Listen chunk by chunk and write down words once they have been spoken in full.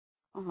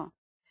Ага.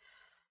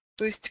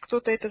 То есть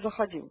кто-то это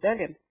заходил, да,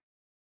 Лен?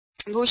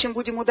 Ну, в общем,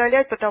 будем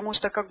удалять, потому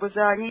что как бы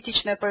за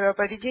неэтичное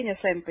поведение,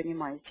 сами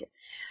понимаете.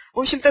 В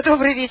общем-то,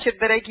 добрый вечер,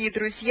 дорогие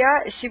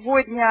друзья.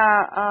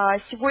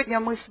 Сегодня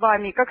мы с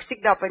вами, как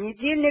всегда,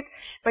 понедельник.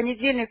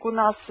 Понедельник у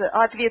нас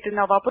ответы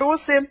на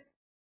вопросы.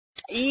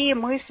 И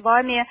мы с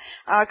вами,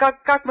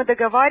 как мы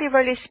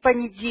договаривались, с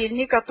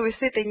понедельника, то есть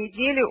с этой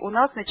недели у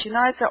нас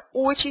начинаются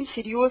очень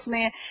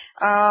серьезные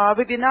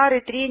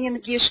вебинары,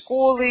 тренинги,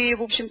 школы.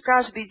 В общем,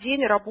 каждый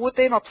день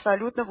работаем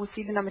абсолютно в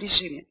усиленном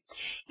режиме.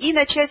 И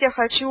начать я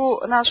хочу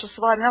нашу с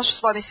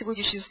вами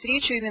сегодняшнюю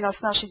встречу именно с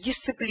нашей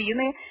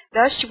дисциплины,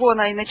 да, с чего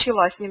она и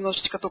началась,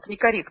 немножечко только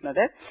некорректно,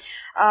 да.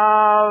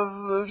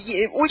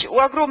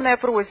 Огромная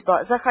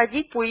просьба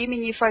заходить по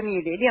имени и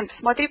фамилии. Лен,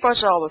 посмотри,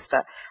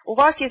 пожалуйста, у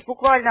вас есть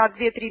буквально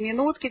 2-3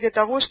 минутки для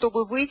того,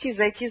 чтобы выйти и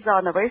зайти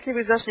заново. Если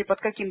вы зашли под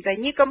каким-то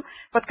ником,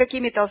 под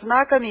какими-то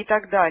знаками и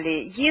так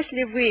далее.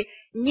 Если вы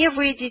не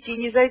выйдете и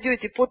не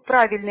зайдете под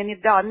правильными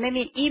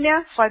данными,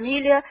 имя,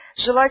 фамилия,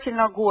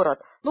 желательно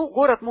город. Ну,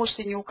 город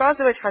можете не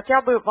указывать, хотя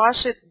бы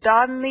ваши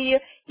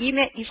данные,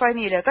 имя и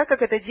фамилия. Так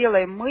как это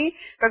делаем мы,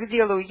 как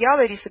делаю я,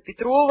 Лариса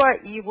Петрова,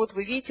 и вот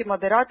вы видите,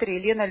 модератор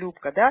Елена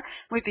Любка, да.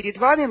 Мы перед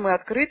вами, мы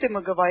открыты,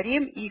 мы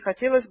говорим, и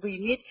хотелось бы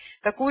иметь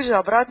такую же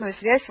обратную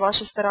связь с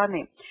вашей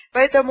стороны.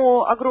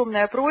 Поэтому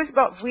огромная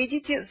просьба,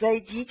 выйдите,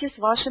 зайдите с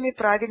вашими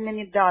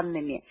правильными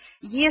данными.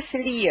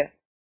 Если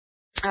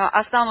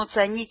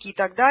останутся ники и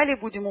так далее,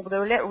 будем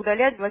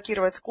удалять,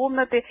 блокировать с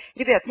комнаты.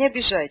 Ребят, не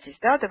обижайтесь,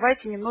 да,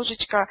 давайте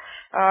немножечко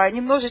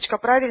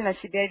правильно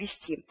себя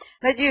вести.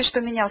 Надеюсь,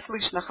 что меня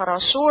слышно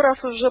хорошо,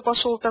 раз уже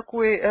пошел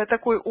такой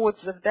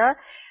отзыв, да.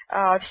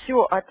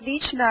 Все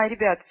отлично,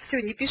 ребят,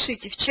 все, не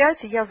пишите в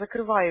чате, я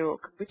закрываю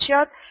как бы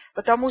чат,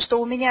 потому что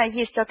у меня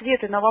есть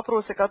ответы на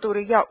вопросы,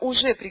 которые я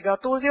уже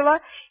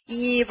приготовила,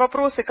 и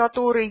вопросы,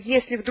 которые,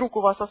 если вдруг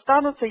у вас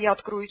останутся, я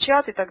открою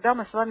чат, и тогда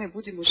мы с вами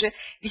будем уже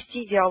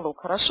вести диалог,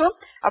 хорошо?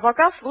 А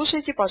пока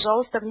слушайте,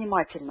 пожалуйста,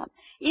 внимательно.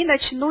 И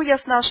начну я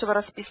с нашего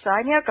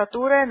расписания,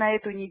 которое на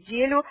эту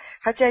неделю,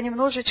 хотя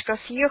немножечко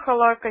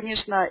съехала,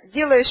 конечно,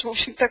 делаешь, в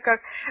общем-то,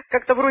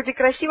 как-то вроде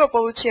красиво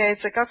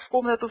получается, как в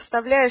комнату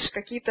вставляешь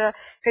какие-то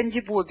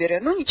кандибоберы.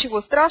 Ну, ничего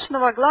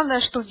страшного,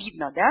 главное, что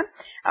видно, да.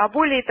 А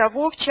более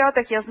того, в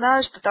чатах я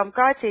знаю, что там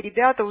Катя,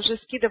 ребята уже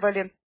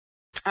скидывали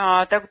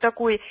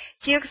такой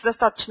текст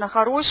достаточно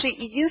хороший.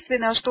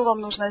 Единственное, что вам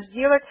нужно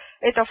сделать,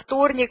 это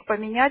вторник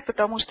поменять,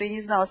 потому что, я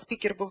не знаю,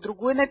 спикер был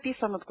другой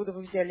написан, откуда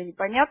вы взяли,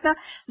 непонятно.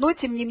 Но,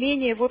 тем не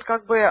менее, вот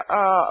как бы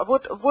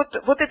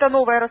вот это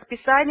новое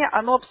расписание,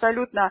 оно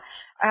абсолютно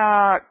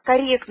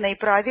корректное и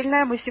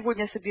правильное. Мы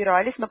сегодня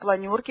собирались на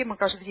планерке, мы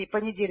каждый день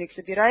понедельник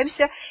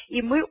собираемся,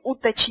 и мы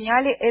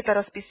уточняли это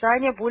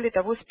расписание, более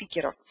того,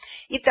 спикеров.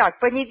 Итак,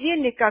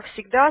 понедельник, как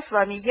всегда, с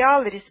вами я,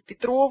 Лариса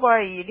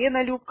Петрова и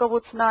Елена Любка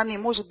вот с нами,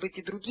 может быть,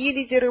 и другие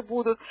лидеры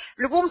будут.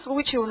 В любом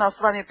случае, у нас с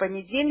вами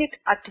понедельник,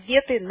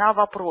 ответы на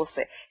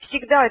вопросы.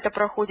 Всегда это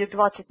проходит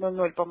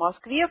 20:00 по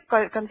Москве,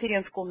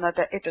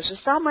 конференц-комната это же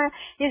самое,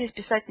 я здесь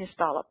писать не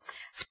стала.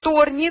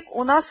 Вторник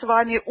у нас с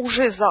вами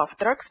уже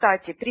завтра,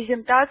 кстати,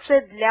 презентация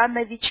для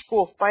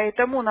новичков,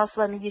 поэтому у нас с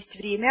вами есть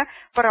время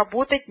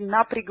поработать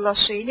на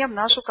приглашение в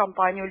нашу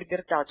компанию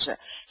LibertaGia.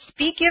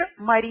 Спикер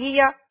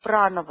Мария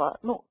Пранова.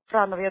 Ну,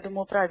 Пранова, я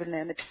думаю, правильно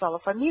я написала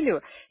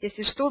фамилию.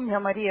 Если что, у меня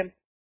Мария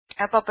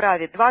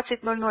поправит.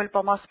 20:00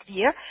 по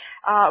Москве.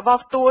 Во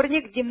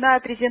вторник дневная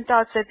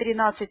презентация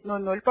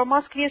 13:00 по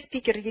Москве.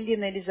 Спикер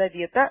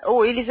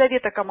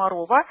Елизавета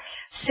Комарова.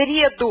 В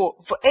среду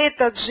в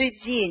этот же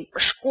день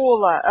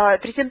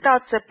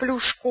презентация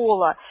плюс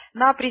школа.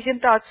 На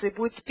презентации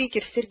будет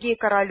спикер Сергей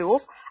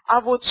Королев. А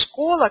вот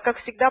школа, как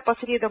всегда, по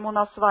средам у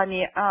нас с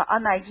вами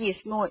она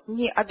есть, но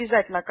не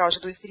обязательно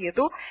каждую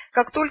среду.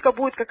 Как только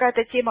будет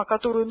какая-то тема,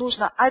 которую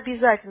нужно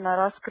обязательно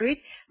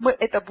раскрыть, мы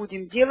это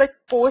будем делать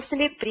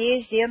после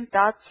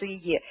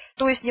презентации.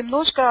 То есть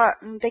немножко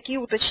такие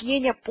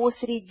уточнения по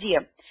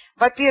среде.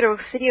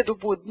 Во-первых, в среду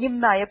будет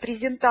дневная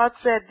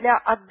презентация для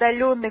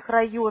отдаленных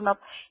районов,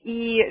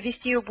 и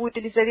вести ее будет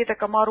Елизавета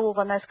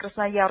Комарова, она из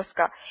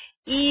Красноярска.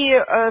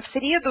 И в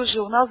среду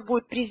же у нас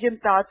будет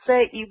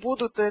презентация, и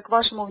будут к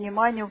вашему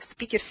вниманию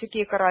спикер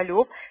Сергей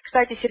Королев.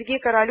 Кстати, Сергей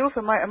Королев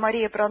и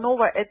Мария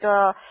Пранова –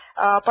 это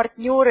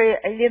партнеры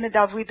Лены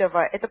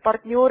Давыдова, это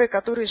партнеры,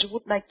 которые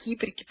живут на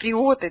Кипре,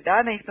 киприоты, да,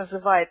 она их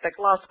называет так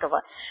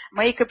ласково,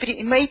 мои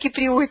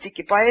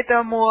киприотики.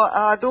 Поэтому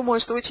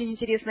думаю, что очень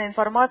интересная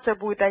информация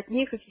будет от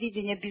них, их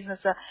видение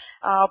бизнеса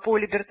по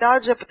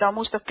LibertaGia,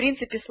 потому что, в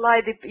принципе,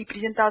 слайды и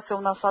презентация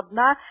у нас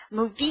одна,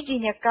 но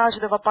видение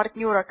каждого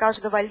партнера,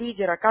 каждого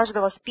лидера,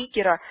 каждого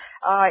спикера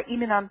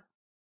именно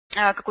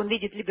как он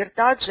видит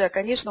LibertaGia,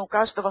 конечно, у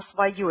каждого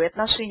свое, и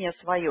отношение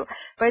свое.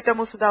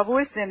 Поэтому с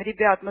удовольствием,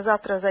 ребят, мы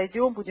завтра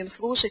зайдем, будем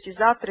слушать и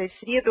завтра, и в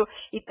среду,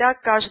 и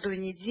так каждую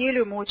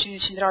неделю. Мы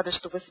очень-очень рады,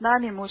 что вы с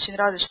нами, мы очень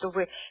рады, что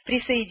вы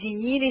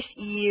присоединились,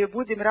 и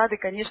будем рады,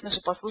 конечно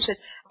же, послушать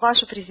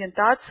вашу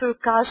презентацию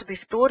каждый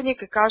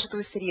вторник и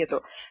каждую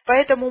среду.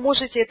 Поэтому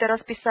можете это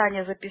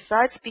расписание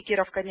записать,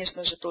 спикеров,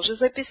 конечно же, тоже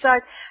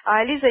записать.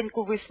 А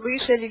Лизоньку вы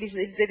слышали,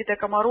 Елизавета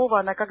Комарова,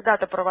 она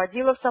когда-то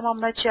проводила в самом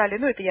начале,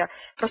 ну, это я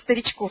про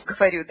старичков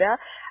говорю, да,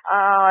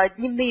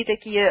 дневные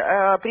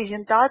такие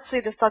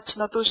презентации,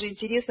 достаточно тоже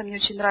интересно, мне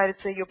очень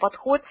нравится ее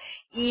подход,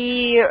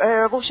 и,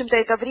 в общем-то,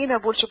 это время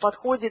больше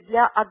подходит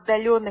для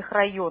отдаленных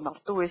районов,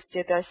 то есть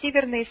это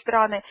северные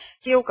страны,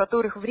 те, у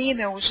которых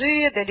время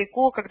уже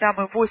далеко, когда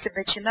мы в 8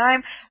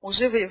 начинаем,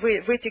 уже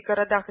в этих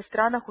городах и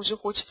странах уже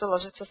хочется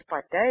ложиться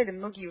спать, да, или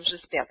многие уже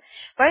спят.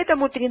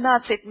 Поэтому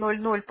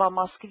 13:00 по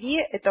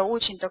Москве, это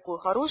очень такое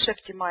хорошее,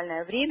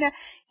 оптимальное время,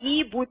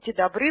 и будьте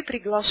добры,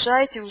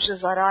 приглашайте уже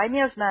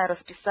заранее, зная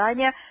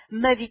расписание,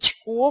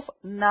 новичков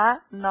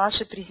на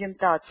наши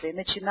презентации.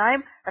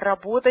 Начинаем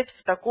работать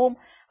в таком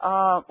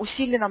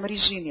усиленном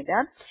режиме.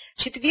 Да? В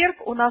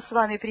четверг у нас с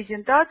вами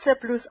презентация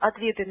плюс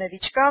ответы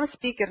новичкам.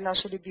 Спикер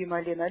наша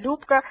любимая Лена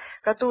Любка,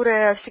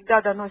 которая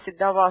всегда доносит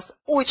до вас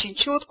очень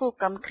четкую,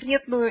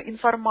 конкретную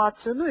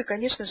информацию. Ну и,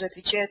 конечно же,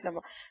 отвечает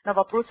на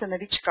вопросы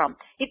новичкам.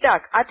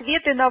 Итак,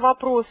 ответы на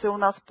вопросы у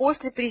нас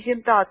после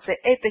презентации.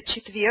 Это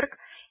четверг.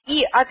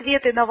 И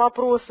ответы на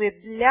вопросы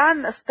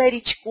для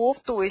старичков,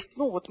 то есть,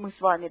 ну вот мы с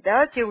вами,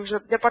 да, те уже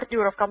для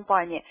партнеров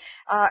компании,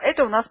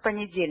 это у нас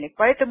понедельник.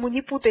 Поэтому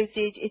не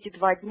путайте эти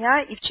 2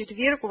 дня. И в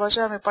четверг,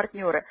 уважаемые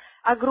партнеры,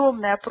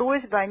 огромная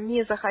просьба,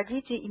 не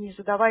заходите и не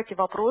задавайте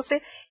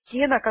вопросы,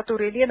 те, на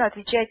которые Лена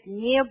отвечать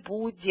не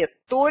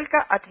будет.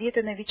 Только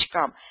ответы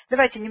новичкам.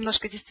 Давайте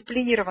немножко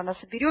дисциплинированно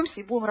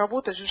соберемся и будем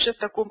работать уже в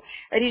таком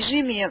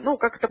режиме, ну,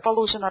 как это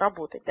положено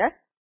работать, да?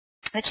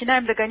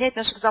 Начинаем догонять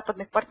наших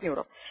западных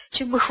партнеров.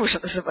 Чем мы хуже,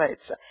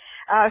 называется.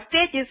 В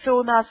пятницу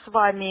у нас с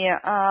вами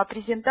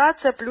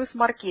презентация плюс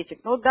маркетинг.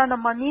 Но в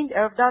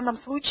данном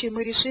случае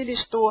мы решили,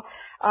 что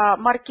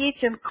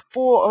маркетинг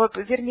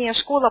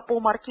школа по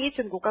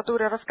маркетингу,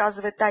 которую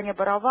рассказывает Таня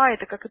Борова,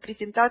 это как и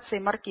презентация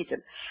и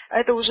маркетинг.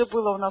 Это уже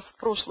было у нас в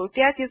прошлую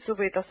пятницу,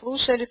 вы это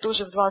слушали,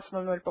 тоже в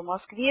 20:00 по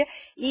Москве.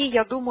 И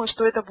я думаю,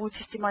 что это будет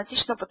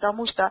систематично,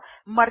 потому что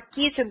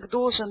маркетинг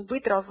должен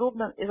быть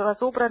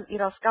разобран и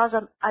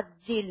рассказан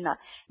отдельно,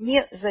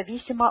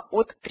 независимо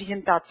от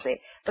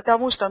презентации,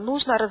 потому что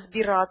нужно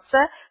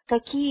разбираться,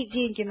 какие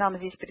деньги нам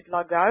здесь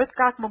предлагают,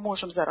 как мы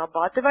можем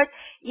зарабатывать,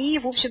 и,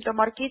 в общем-то,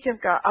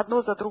 маркетинг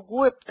одно за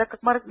другое, так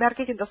как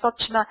маркетинг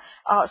достаточно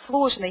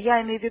сложный,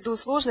 я имею в виду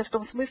сложный в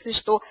том смысле,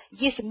 что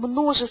есть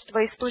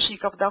множество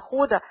источников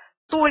дохода,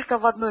 только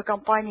в одной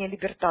компании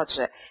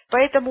LibertaGia.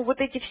 Поэтому вот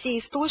эти все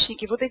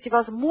источники, вот эти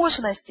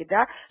возможности,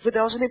 да, вы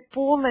должны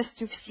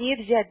полностью все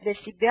взять для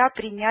себя,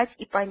 принять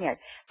и понять.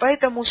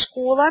 Поэтому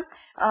школа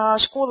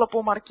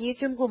по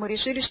маркетингу, мы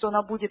решили, что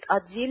она будет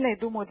отдельно, и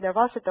думаю, для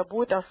вас это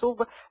будет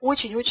особо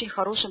очень-очень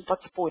хорошим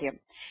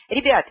подспорьем.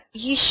 Ребят,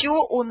 еще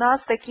у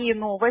нас такие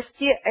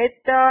новости.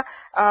 Это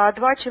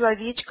 2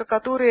 человечка,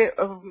 которые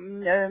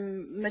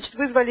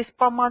вызвались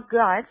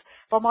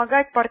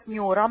помогать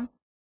партнерам.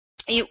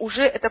 И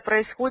уже это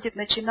происходит,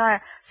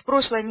 начиная с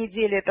прошлой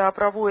недели, это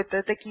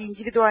проводит такие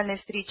индивидуальные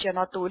встречи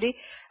Анатолий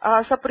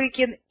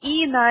Сапрыкин.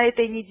 И на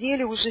этой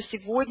неделе уже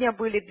сегодня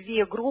были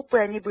 2 группы,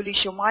 они были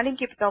еще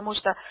маленькие, потому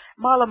что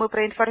мало мы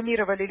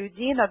проинформировали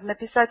людей, надо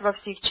написать во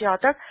всех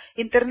чатах.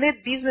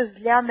 Интернет-бизнес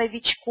для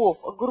новичков.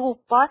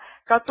 Группа,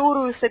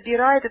 которую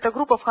собирает, это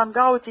группа в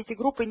Хангауте, эти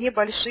группы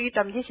небольшие,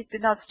 там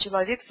 10-15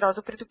 человек,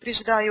 сразу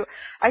предупреждаю.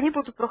 Они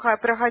будут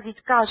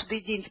проходить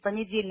каждый день с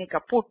понедельника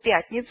по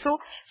пятницу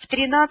в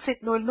 13:00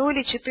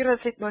 и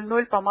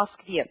 14:00 по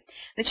Москве.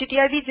 Значит,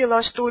 я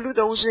видела, что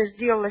Люда уже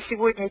сделала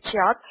сегодня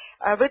чат.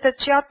 В этот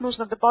чат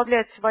нужно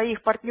добавлять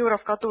своих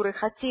партнеров, которые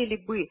хотели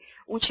бы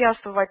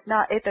участвовать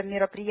на этом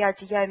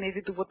мероприятии, я имею в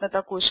виду вот на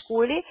такой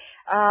школе.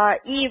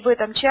 И в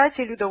этом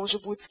чате Люда уже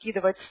будет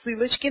скидывать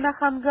ссылочки на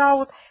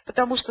Hangout,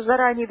 потому что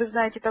заранее, вы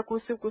знаете, такую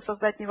ссылку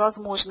создать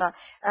невозможно.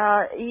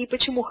 И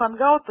почему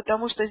Hangout?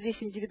 Потому что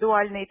здесь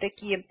индивидуальные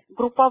такие,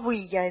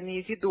 групповые, я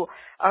имею в виду,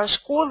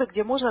 школы,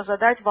 где можно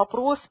задать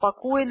вопрос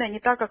спокойно, не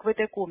так, как в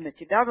этой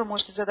комнате. Да? Вы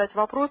можете задать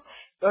вопрос,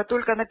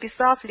 только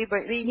написав, либо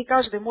и не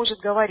каждый может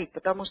говорить,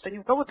 потому что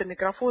у кого-то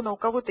микрофон, а у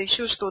кого-то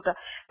еще что-то.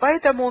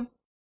 Поэтому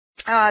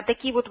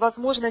такие вот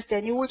возможности,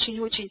 они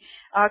очень-очень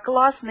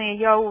классные.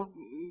 Я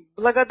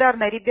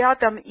благодарна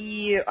ребятам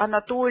и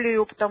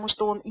Анатолию, потому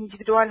что он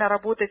индивидуально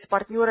работает с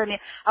партнерами.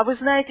 А вы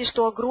знаете,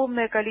 что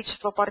огромное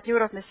количество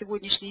партнеров на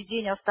сегодняшний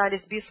день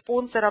остались без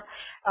спонсоров,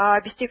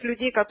 без тех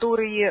людей,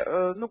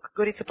 которые, ну, как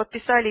говорится,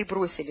 подписали и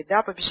бросили,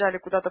 да, побежали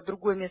куда-то в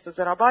другое место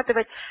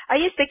зарабатывать. А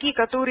есть такие,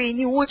 которые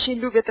не очень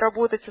любят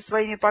работать со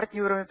своими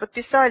партнерами,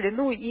 подписали,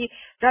 ну и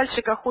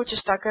дальше как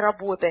хочешь, так и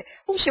работай.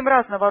 В общем,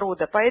 разного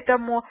рода.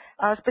 Поэтому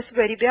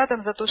спасибо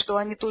ребятам за то, что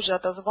они тоже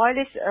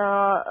отозвались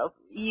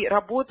и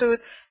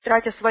работают.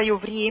 тратя свое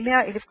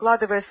время или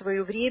вкладывая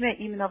свое время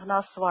именно в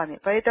нас с вами.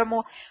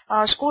 Поэтому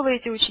школы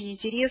эти очень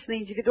интересные,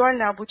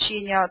 индивидуальное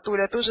обучение,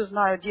 Толя тоже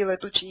знаю,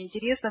 делает очень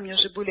интересно, мне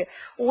уже были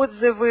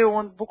отзывы,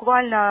 он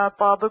буквально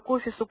по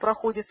бэк-офису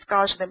проходит с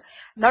каждым.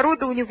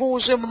 Народу у него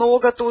уже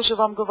много, тоже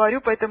вам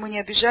говорю, поэтому не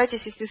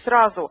обижайтесь, если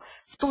сразу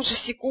в ту же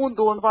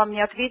секунду он вам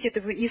не ответит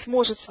и не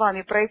сможет с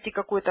вами пройти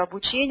какое-то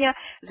обучение.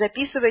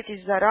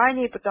 Записывайтесь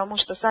заранее, потому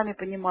что, сами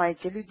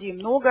понимаете, людей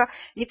много,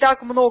 не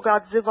так много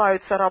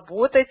отзываются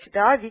работать,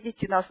 да,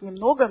 видите, нас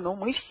немного, но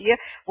мы все,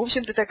 в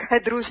общем-то, такая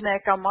дружная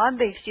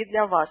команда и все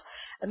для вас.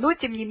 Но,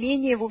 тем не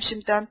менее, в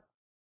общем-то,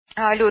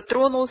 лед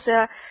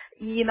тронулся,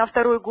 и на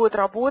второй год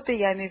работы,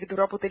 я имею в виду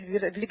работы в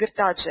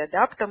LibertaGia,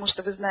 да, потому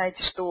что вы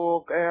знаете,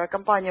 что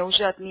компания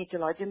уже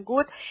отметила 1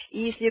 год,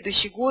 и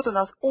следующий год у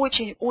нас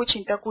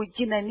очень-очень такой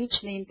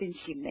динамичный,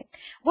 интенсивный.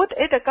 Вот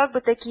это как бы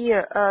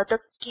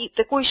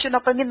такой еще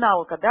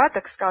напоминалка, да,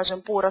 так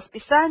скажем, по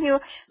расписанию.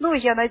 Ну,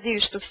 я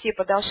надеюсь, что все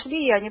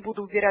подошли, я не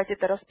буду убирать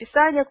это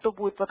расписание, кто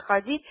будет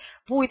подходить,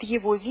 будет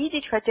его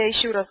видеть, хотя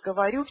еще раз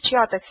говорю, в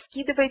чатах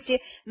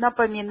скидывайте,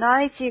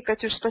 напоминайте.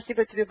 Катюш,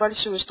 спасибо тебе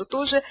большое, что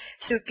тоже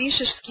все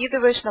пишешь,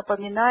 скидываешь,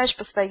 напоминаешь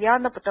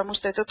постоянно, потому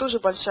что это тоже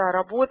большая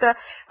работа,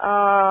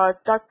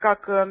 так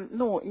как,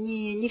 ну,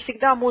 не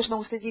всегда можно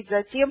уследить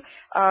за тем,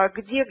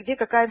 где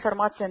какая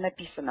информация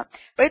написана.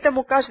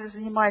 Поэтому каждый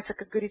занимается,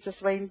 как говорится,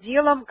 своим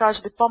делом,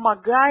 каждый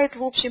помогает,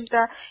 в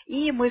общем-то,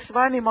 и мы с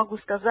вами, могу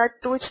сказать,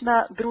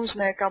 точно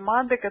дружная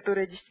команда,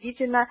 которая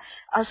действительно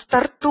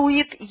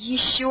стартует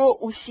еще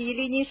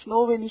усиленней с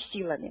новыми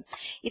силами.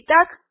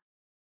 Итак,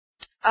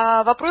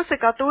 вопросы,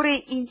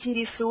 которые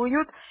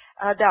интересуют,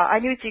 да,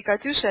 Анюте и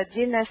Катюше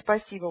отдельное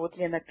спасибо, вот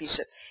Лена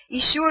пишет.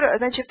 Еще,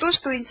 значит, то,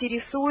 что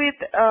интересует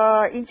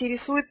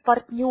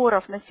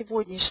партнеров на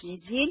сегодняшний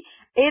день,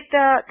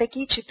 это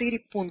такие 4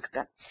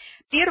 пункта.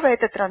 Первое –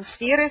 это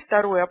трансферы,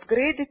 второе –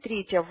 апгрейды,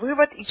 третье –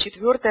 вывод и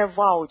четвертое –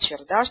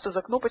 ваучер, да, что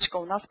за кнопочка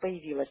у нас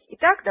появилась.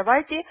 Итак,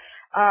 давайте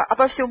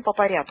обо всем по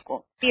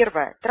порядку.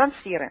 Первое –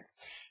 трансферы.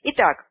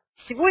 Итак,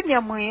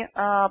 сегодня мы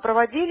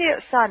проводили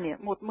сами,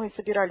 вот мы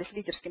собирались с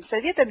лидерским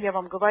советом, я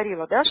вам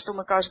говорила, да, что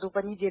мы каждый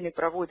понедельник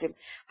проводим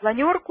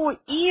планерку,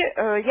 и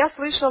я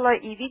слышала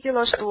и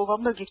видела, что во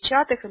многих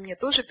чатах, и мне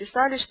тоже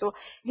писали, что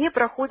не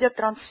проходят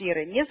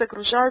трансферы, не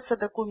загружаются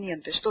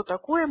документы. Что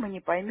такое, мы не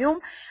поймем,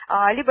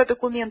 либо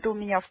документы у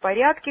меня в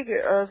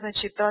порядке,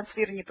 значит,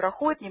 трансфер не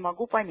проходит, не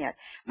могу понять.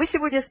 Мы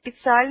сегодня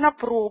специально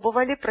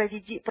пробовали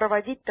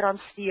проводить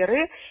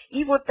трансферы,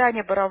 и вот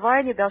Таня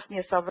Боровая не даст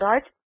мне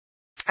соврать,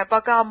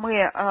 пока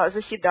мы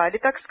заседали,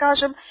 так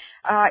скажем,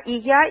 и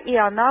я, и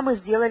она, мы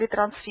сделали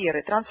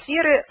трансферы.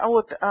 Трансферы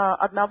от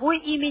одного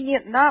имени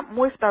на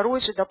мой второй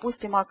же,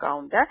 допустим,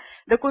 аккаунт. Да?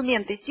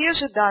 Документы те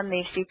же,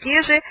 данные все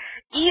те же.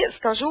 И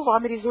скажу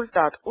вам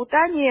результат. У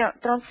Тани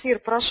трансфер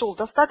прошел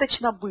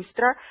достаточно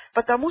быстро,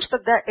 потому что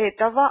до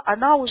этого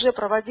она уже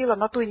проводила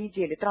на той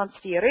неделе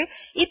трансферы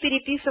и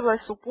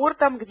переписывалась с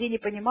суппортом, где не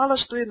понимала,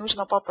 что ей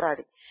нужно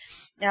поправить.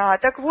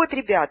 Так вот,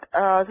 ребят,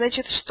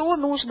 значит, что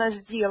нужно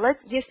сделать,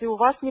 если у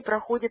вас не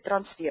проходит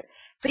трансфер?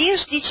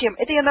 Прежде чем,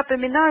 это я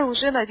напоминаю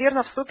уже,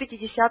 наверное, в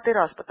 150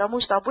 раз, потому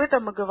что об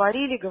этом мы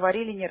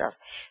говорили не раз.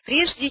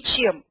 Прежде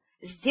чем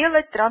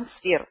сделать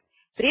трансфер,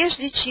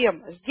 прежде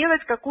чем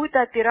сделать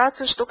какую-то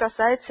операцию, что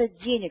касается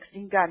денег, с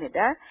деньгами,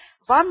 да,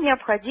 вам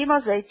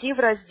необходимо зайти в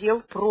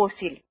раздел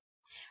 «Профиль».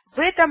 В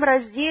этом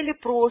разделе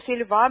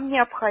 «Профиль» вам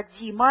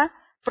необходимо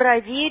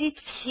проверить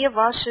все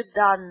ваши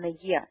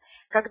данные.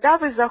 Когда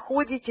вы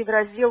заходите в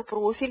раздел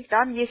 «Профиль»,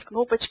 там есть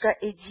кнопочка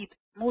 «Edit».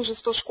 Мы уже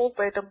 100 школ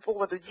по этому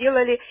поводу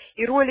делали,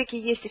 и ролики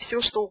есть, и все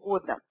что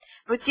угодно.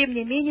 Но, тем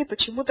не менее,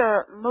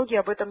 почему-то многие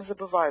об этом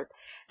забывают.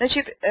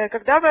 Значит,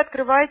 когда вы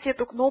открываете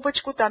эту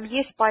кнопочку, там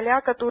есть поля,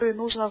 которые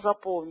нужно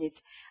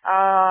заполнить.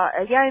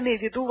 Я имею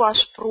в виду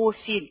ваш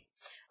профиль.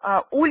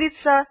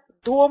 Улица,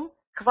 дом,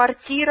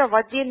 квартира, в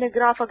отдельных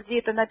графах, где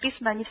это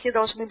написано, они все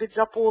должны быть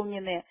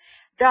заполнены.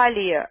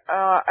 Далее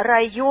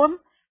район,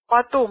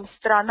 потом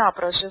страна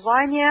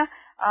проживания,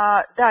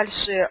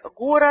 дальше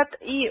город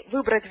и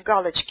выбрать в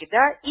галочке,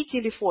 да, и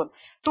телефон.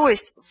 То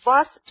есть у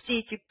вас все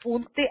эти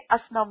пункты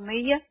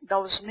основные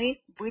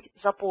должны быть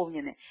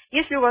заполнены.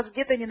 Если у вас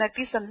где-то не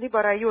написан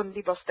либо район,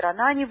 либо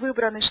страна не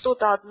выбраны,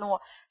 что-то одно,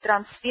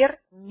 трансфер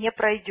не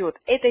пройдет.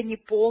 Это не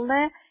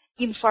полная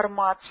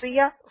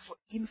информация в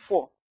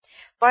инфо.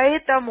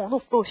 Поэтому, ну,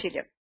 в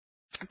профиле.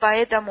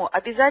 Поэтому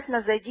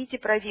обязательно зайдите,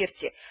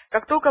 проверьте.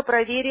 Как только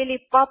проверили,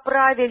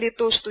 поправили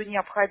то, что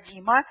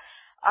необходимо,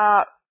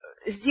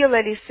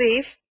 сделали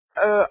сейв,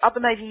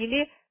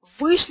 обновили,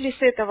 вышли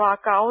с этого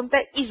аккаунта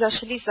и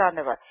зашли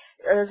заново.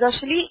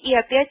 Зашли и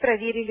опять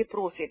проверили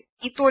профиль.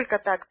 И только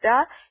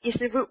тогда,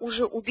 если вы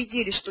уже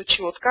убедились, что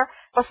четко,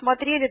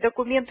 посмотрели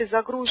документы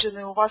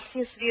загруженные, у вас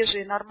все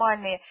свежие,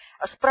 нормальные,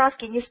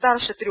 справки не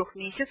старше 3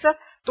 месяцев,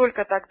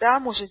 только тогда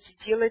можете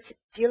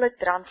делать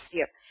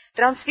трансфер.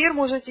 Трансфер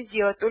можете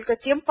делать только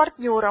тем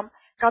партнерам,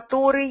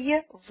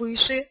 которые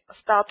выше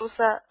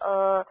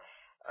статуса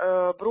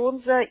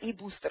бронза и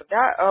бустер,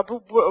 да,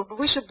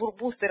 выше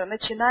бустера,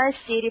 начиная с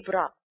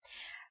серебра.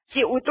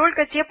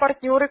 Только те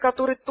партнеры,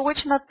 которые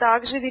точно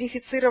так же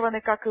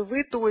верифицированы, как и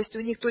вы, то есть у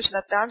них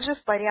точно так же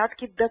в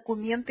порядке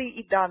документы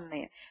и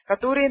данные,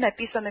 которые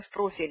написаны в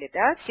профиле,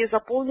 да, все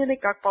заполнены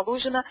как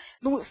положено.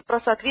 Ну, про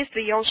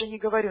соответствие я уже не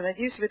говорю,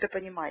 надеюсь, вы это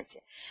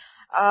понимаете.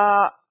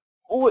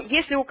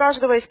 Если у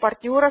каждого из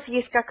партнеров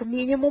есть как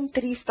минимум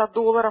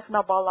 $300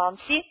 на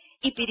балансе,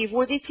 и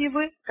переводите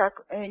вы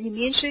как не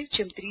меньше,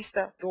 чем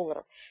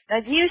 $300.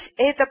 Надеюсь,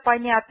 это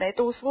понятно.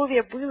 Это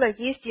условие было,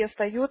 есть и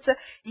остается,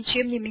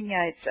 ничем не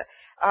меняется.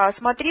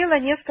 Смотрела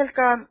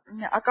несколько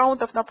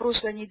аккаунтов на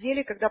прошлой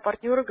неделе, когда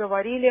партнеры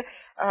говорили,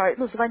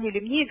 ну, звонили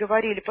мне и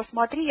говорили: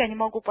 посмотри, я не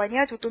могу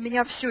понять, вот у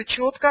меня все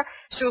четко,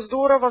 все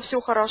здорово,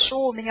 все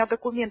хорошо, у меня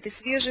документы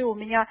свежие, у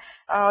меня,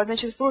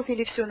 значит, в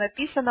профиле все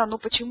написано, но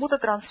почему-то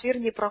трансфер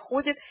не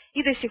проходит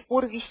и до сих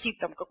пор висит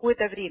там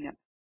какое-то время.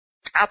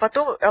 А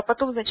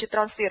потом, значит,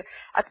 трансфер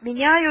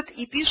отменяют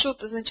и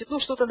пишут, значит, ну,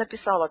 что-то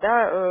написала,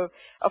 да,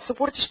 в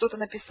суппорте что-то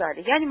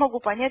написали. Я не могу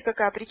понять,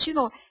 какая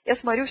причина, я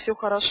смотрю, все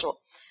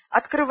хорошо.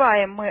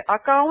 Открываем мы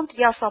аккаунт,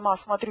 я сама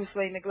смотрю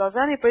своими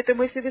глазами,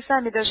 поэтому если вы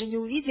сами даже не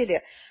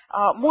увидели,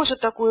 может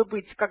такое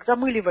быть, как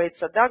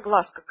замыливается, да,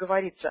 глаз, как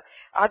говорится,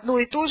 одно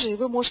и то же, и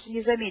вы можете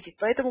не заметить.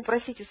 Поэтому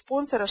просите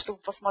спонсора, чтобы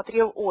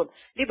посмотрел он.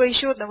 Либо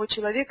еще одного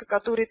человека,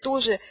 который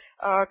тоже,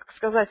 как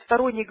сказать,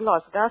 сторонний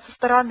глаз, да, со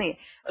стороны,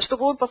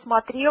 чтобы он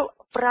посмотрел,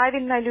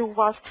 правильно ли у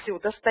вас все,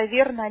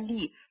 достоверно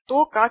ли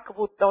то, как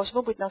вот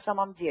должно быть на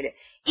самом деле.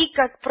 И,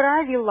 как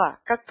правило,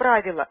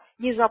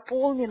 не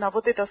заполнена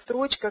вот эта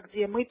строчка,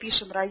 где мы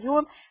пишем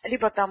район,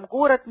 либо там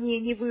город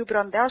не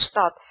выбран, да,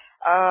 штат.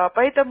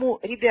 Поэтому,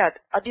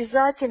 ребят,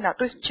 обязательно,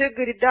 то есть человек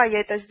говорит: да, я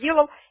это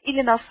сделал,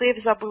 или на сейв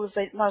забыл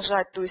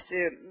нажать, то есть,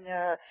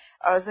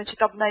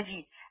 значит,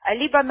 обновить.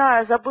 Либо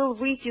забыл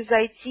выйти,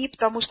 зайти,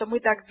 потому что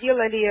мы так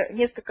делали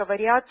несколько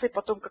вариаций,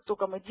 потом, как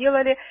только мы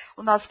делали,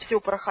 у нас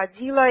все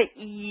проходило,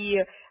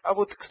 и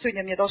вот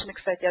сегодня мне должны,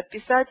 кстати,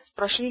 отписать,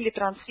 прошли ли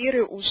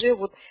трансферы уже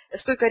вот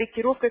с той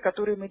корректировкой,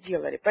 которую мы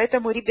делали.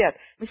 Поэтому, ребят,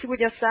 мы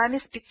сегодня сами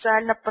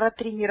специально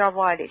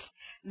протренировались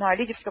на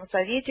лидерском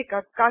совете,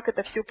 как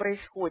это все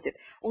происходит.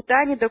 У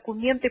Тани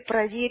документы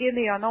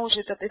проверены, и она уже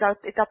этот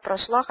этап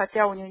прошла,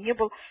 хотя у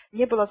нее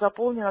не было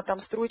заполнена там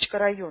строчка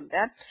район,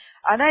 да.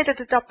 Она этот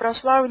этап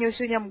прошла, у нее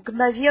сегодня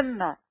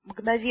мгновенно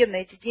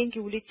эти деньги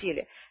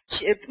улетели.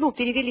 Ну,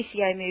 перевелись,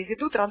 я имею в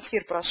виду,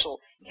 трансфер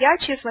прошел. Я,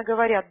 честно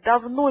говоря,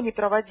 давно не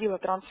проводила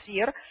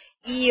трансфер,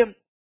 и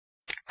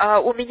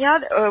у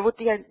меня,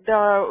 вот я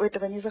до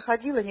этого не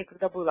заходила,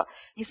 некогда было,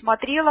 не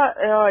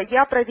смотрела,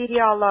 я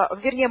проверяла,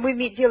 вернее, мы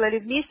делали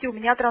вместе, у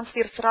меня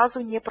трансфер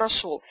сразу не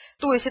прошел.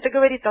 То есть это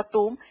говорит о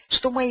том,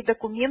 что мои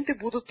документы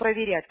будут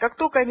проверять. Как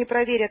только они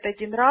проверят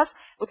один раз,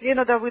 вот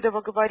Лена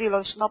Давыдова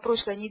говорила, что на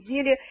прошлой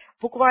неделе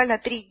буквально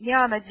 3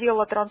 дня она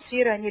делала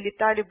трансферы, они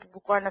летали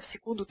буквально в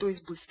секунду, то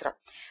есть быстро.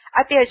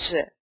 Опять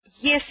же,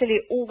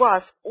 если у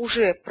вас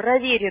уже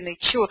проверены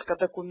четко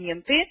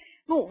документы,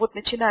 ну, вот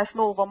начиная с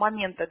нового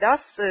момента, да,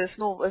 с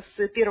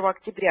 1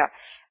 октября,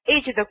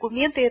 эти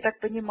документы, я так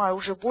понимаю,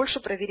 уже больше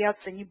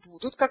проверяться не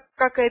будут,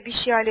 как и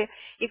обещали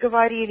и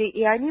говорили,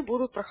 и они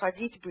будут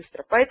проходить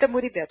быстро. Поэтому,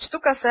 ребят, что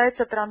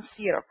касается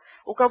трансферов,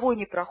 у кого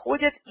не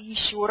проходят,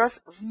 еще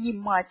раз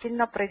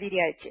внимательно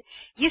проверяйте.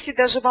 Если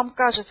даже вам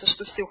кажется,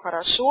 что все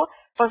хорошо,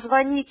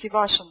 позвоните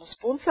вашему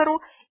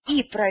спонсору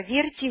и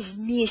проверьте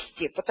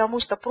вместе, потому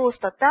что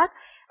просто так,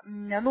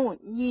 ну,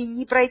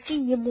 не пройти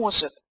не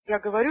может. Я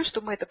говорю,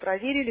 что мы это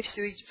проверили,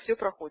 все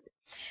проходит.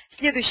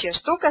 Следующее,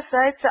 что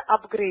касается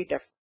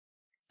апгрейдов.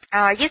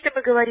 Если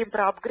мы говорим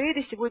про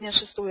апгрейды, сегодня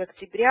 6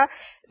 октября,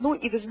 ну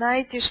и вы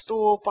знаете,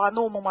 что по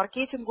новому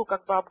маркетингу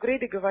как бы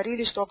апгрейды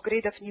говорили, что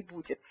апгрейдов не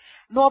будет.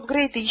 Но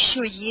апгрейды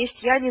еще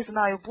есть, я не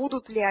знаю,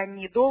 будут ли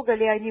они, долго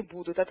ли они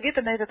будут.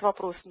 Ответа на этот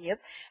вопрос нет,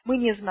 мы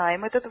не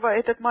знаем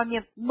этот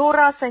момент, но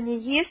раз они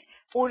есть,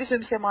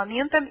 пользуемся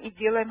моментом и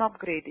делаем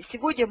апгрейды.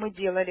 Сегодня мы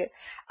делали.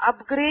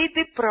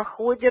 Апгрейды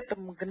проходят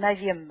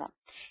мгновенно.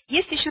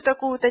 Есть еще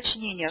такое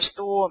уточнение,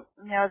 что,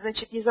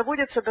 значит, не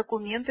заводятся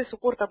документы,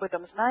 суппорт об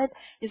этом знает,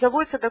 не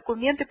заводятся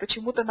документы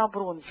почему-то на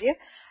бронзе.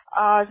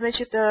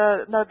 Значит,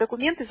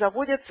 документы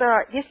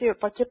заводятся, если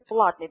пакет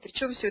платный,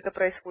 причем все это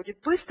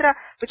происходит быстро,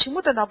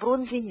 почему-то на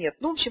бронзе нет.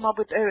 Ну, в общем,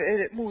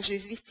 мы уже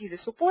известили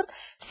суппорт,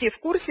 все в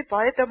курсе,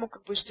 поэтому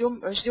как бы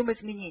ждем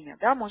изменения,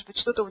 да, может быть,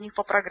 что-то у них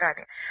по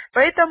программе.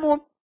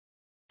 Поэтому,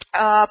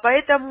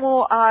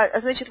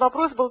 значит,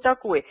 вопрос был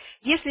такой: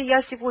 если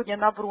я сегодня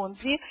на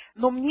бронзе,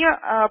 но мне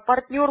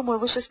партнер мой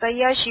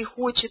вышестоящий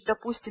хочет,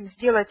 допустим,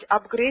 сделать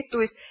апгрейд,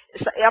 то есть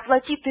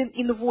оплатить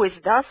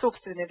инвойс, да,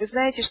 собственный. Вы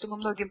знаете, что мы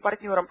многим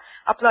партнерам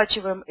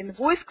оплачиваем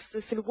инвойс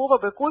с любого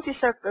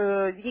бэк-офиса,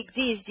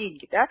 где есть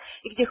деньги, да,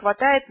 и где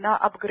хватает на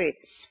апгрейд.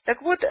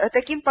 Так вот,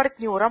 таким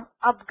партнерам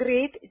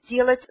апгрейд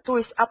делать, то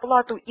есть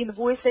оплату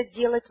инвойса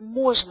делать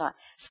можно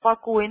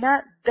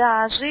спокойно,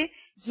 даже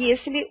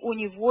если у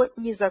него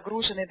не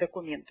загружены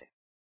документы.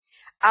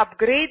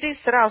 Апгрейды,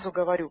 сразу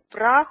говорю,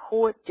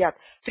 проходят.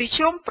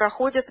 Причем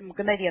проходят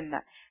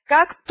мгновенно.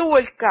 Как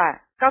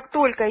только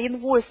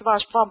инвойс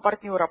вам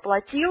партнер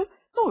оплатил,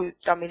 ну,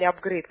 там, или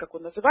апгрейд, как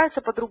он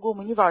называется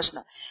по-другому,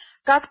 неважно,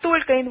 Как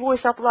только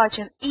инвойс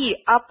оплачен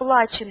и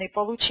оплаченный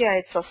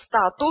получается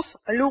статус,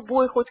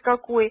 любой хоть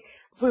какой,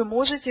 вы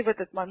можете в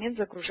этот момент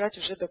загружать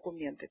уже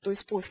документы. То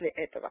есть после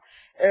этого.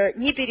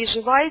 Не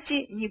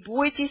переживайте, не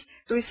бойтесь.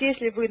 То есть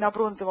если вы на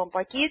бронзовом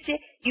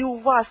пакете и у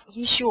вас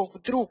еще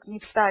вдруг не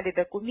встали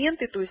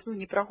документы, то есть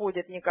не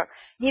проходят никак,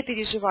 не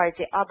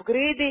переживайте,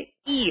 апгрейды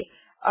и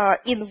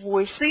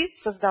инвойсы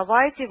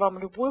создавайте, вам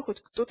любой,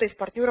 хоть кто-то из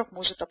партнеров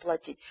может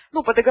оплатить.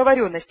 По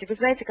договоренности, вы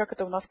знаете, как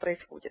это у нас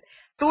происходит.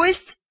 То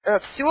есть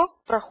все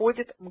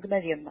проходит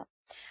мгновенно.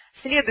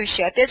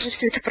 Следующее, опять же,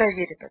 все это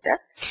проверено, да?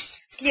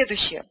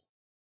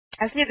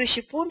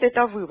 Следующий пункт –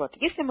 это вывод.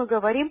 Если мы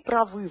говорим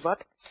про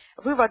вывод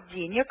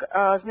денег,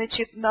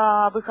 значит,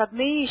 на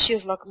выходные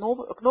исчезла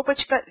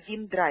кнопочка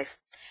WinDrive.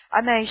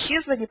 Она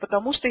исчезла не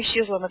потому, что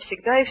исчезла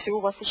навсегда и все у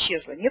вас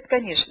исчезло. Нет,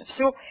 конечно,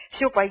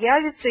 все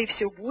появится и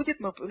все будет.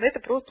 Это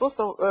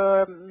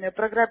просто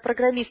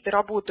программисты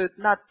работают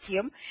над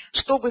тем,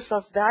 чтобы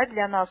создать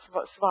для нас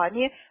с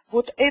вами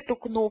вот эту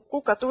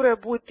кнопку, которая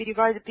будет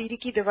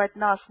перекидывать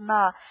нас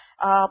на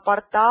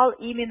портал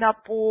именно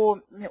по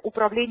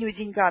управлению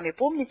деньгами.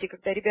 Помните,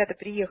 когда ребята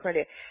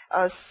приехали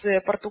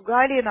с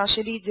Португалии,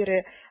 наши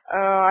лидеры,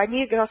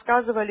 они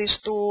рассказывали,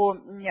 что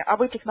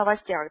об этих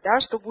новостях, да,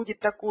 что будет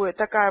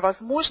такая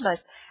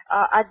возможность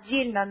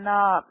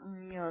отдельно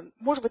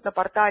может быть, на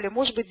портале,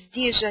 может быть,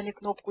 здесь же они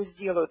кнопку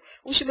сделают.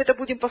 В общем, это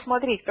будем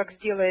посмотреть, как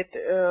сделают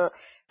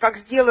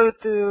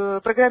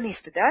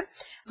программисты, да?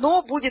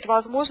 Но будет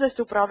возможность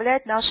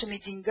управлять нашими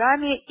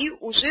деньгами и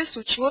уже с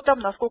учетом,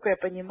 насколько я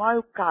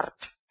понимаю, карт.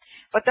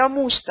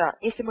 Потому что,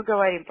 если мы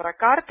говорим про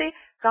карты,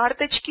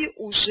 карточки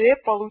уже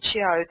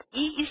получают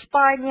и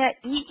Испания,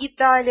 и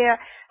Италия.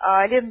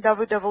 Лена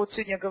Давыдова вот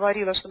сегодня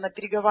говорила, что она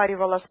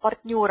переговаривала с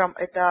партнером,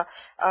 это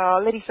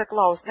Лариса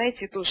Клаус,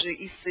 знаете, тоже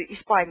из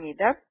Испании,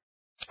 да?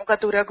 У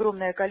которой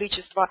огромное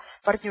количество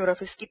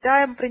партнеров из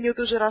Китая, мы про нее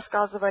тоже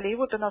рассказывали. И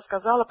вот она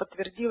сказала,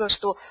 подтвердила,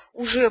 что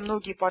уже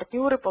многие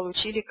партнеры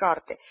получили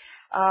карты.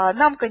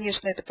 Нам,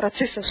 конечно, это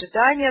процесс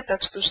ожидания,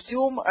 так что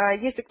ждем.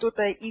 Если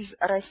кто-то из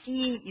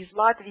России, из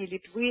Латвии,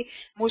 Литвы,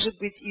 может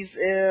быть, из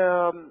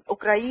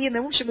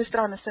Украины, в общем, из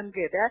стран СНГ,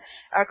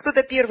 да,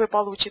 кто-то первый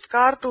получит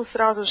карту,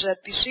 сразу же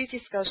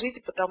отпишитесь,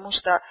 скажите, потому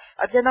что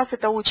для нас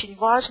это очень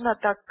важно,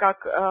 так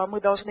как мы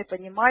должны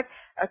понимать,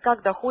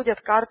 как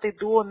доходят карты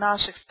до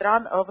наших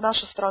стран, в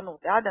нашу страну,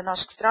 да, до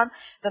наших стран,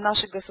 до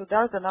наших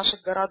государств, до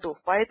наших городов.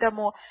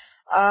 Поэтому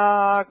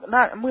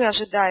мы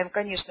ожидаем,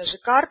 конечно же,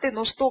 карты,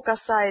 но что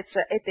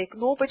касается этой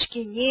кнопочки,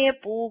 не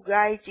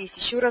пугайтесь.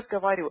 Еще раз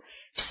говорю,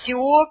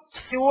 все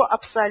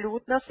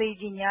абсолютно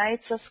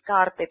соединяется с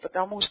картой,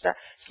 потому что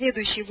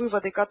следующие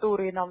выводы,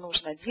 которые нам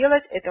нужно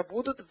делать, это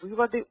будут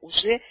выводы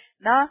уже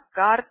на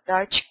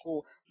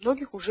карточку.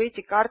 Многих уже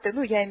эти карты,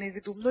 я имею в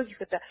виду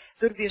многих, это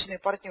зарубежные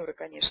партнеры,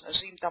 конечно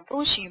же, им там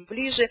проще, им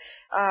ближе,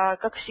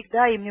 как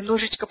всегда, им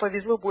немножечко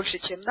повезло больше,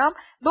 чем нам,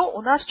 но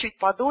у нас чуть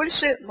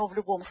подольше, но в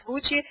любом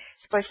случае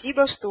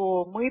спасибо,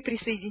 что мы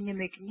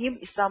присоединены к ним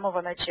с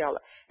самого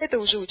начала. Это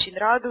уже очень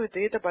радует,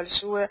 и это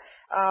большой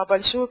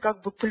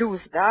как бы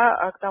плюс,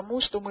 да, к тому,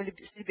 что мы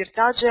с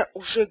LibertaGia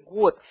уже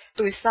год,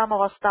 то есть с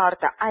самого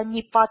старта, а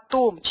не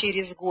потом,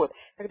 через год,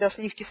 когда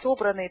сливки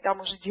собраны, и там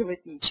уже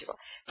делать нечего.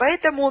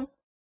 Поэтому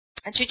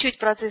чуть-чуть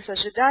процесс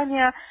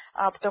ожидания,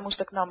 потому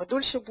что к нам и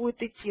дольше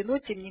будет идти, но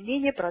тем не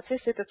менее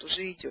процесс этот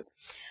уже идет.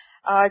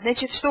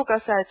 Значит, что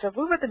касается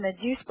вывода,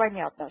 надеюсь,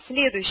 понятно.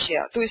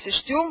 Следующее, то есть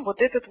ждем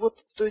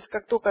то есть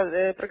как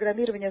только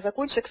программирование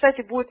закончится.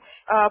 Кстати, будет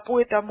по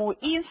этому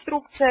и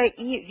инструкция,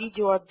 и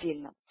видео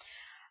отдельно.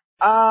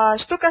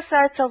 Что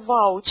касается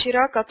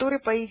ваучера, который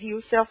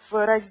появился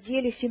в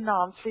разделе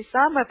 «Финансы»,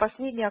 самая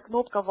последняя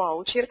кнопка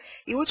 «Ваучер»,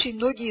 и очень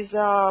многие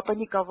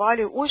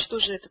запаниковали, ой, что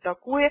же это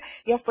такое,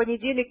 я в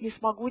понедельник не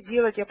смогу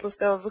делать, я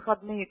просто в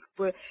выходные как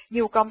бы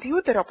не у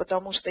компьютера,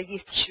 потому что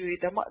есть еще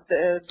и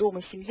дом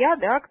и семья,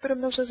 да, которым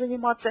нужно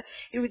заниматься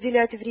и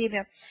уделять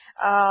время.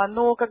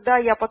 Но когда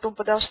я потом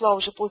подошла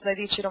уже поздно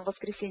вечером в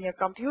воскресенье к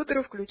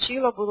компьютеру,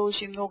 включила, было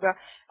очень много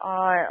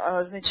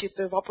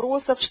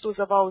вопросов, что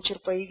за ваучер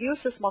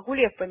появился, смогу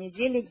ли я в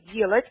понедельник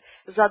делать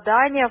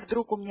задания,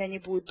 вдруг у меня не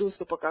будет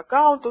доступа к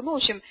аккаунту. В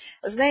общем,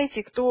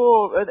 знаете,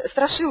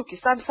 страшилки,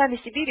 сами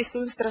себе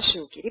рисуем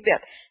страшилки.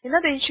 Ребят, не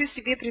надо ничего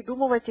себе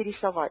придумывать и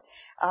рисовать.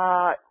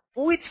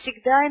 Будет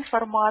всегда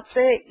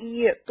информация,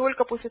 и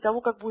только после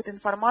того, как будет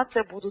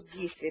информация, будут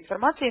действия.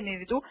 Информация, я имею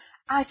в виду,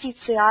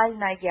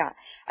 официальная.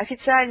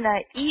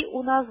 Официальная и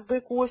у нас в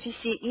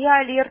бэк-офисе, и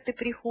алерты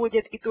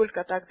приходят, и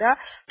только тогда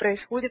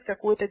происходит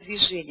какое-то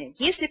движение.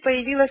 Если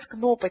появилась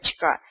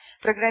кнопочка,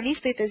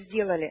 программисты это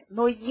сделали,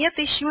 но нет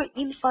еще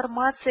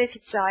информации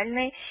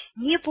официальной,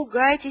 не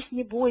пугайтесь,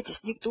 не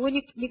бойтесь, никто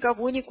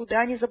никого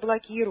никуда не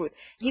заблокирует,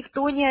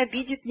 никто не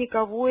обидит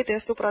никого, это я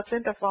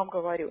 100% вам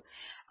говорю.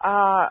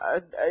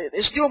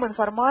 Ждем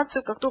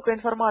информацию, как только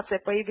информация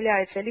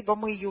появляется, либо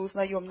мы ее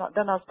узнаем,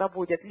 до нас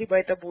доводят, либо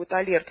это будет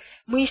алерт.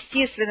 Мы,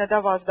 естественно,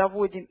 до вас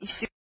доводим, и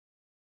все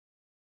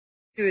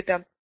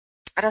это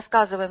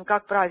рассказываем,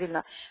 как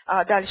правильно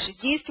дальше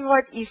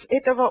действовать, и с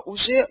этого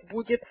уже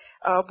будет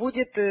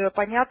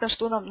понятно,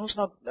 что нам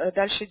нужно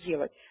дальше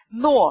делать.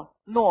 Но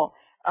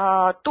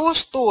то,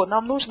 что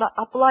нам нужно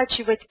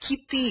оплачивать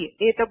киты,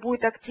 это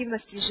будет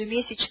активность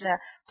ежемесячная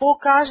по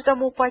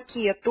каждому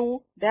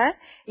пакету, да,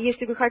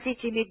 если вы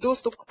хотите иметь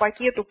доступ к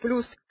пакету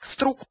плюс к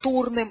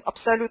структурным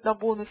абсолютно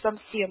бонусам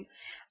всем,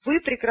 вы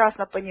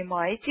прекрасно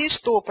понимаете,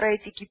 что про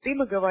эти киты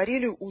мы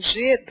говорили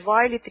уже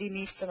 2 или 3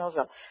 месяца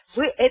назад.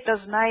 Вы это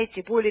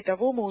знаете, более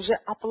того, мы уже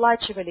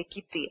оплачивали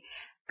киты.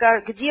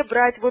 Где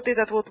брать вот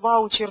этот вот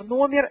ваучер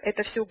номер,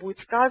 это все будет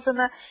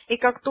сказано, и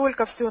как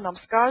только все нам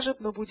скажут,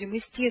 мы будем,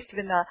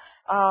 естественно,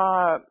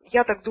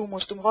 я так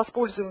думаю, что мы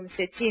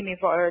воспользуемся теми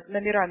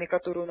номерами,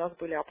 которые у нас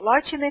были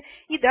оплачены,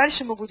 и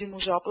дальше мы будем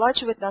уже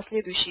оплачивать на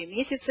следующие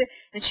месяцы,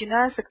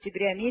 начиная с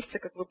октября месяца,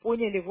 как вы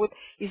поняли, вот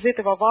из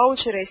этого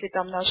ваучера, если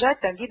там нажать,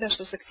 там видно,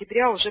 что с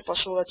октября уже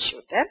пошел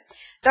отсчет, да?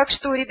 Так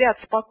что, ребят,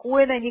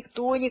 спокойно,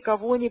 никто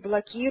никого не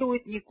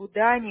блокирует,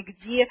 никуда,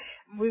 нигде.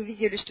 Мы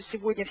видели, что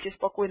сегодня все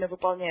спокойно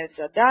выполняют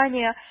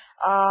задания,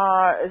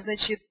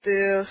 значит,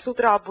 с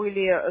утра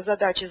были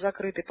задачи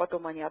закрыты,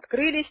 потом они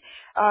открылись.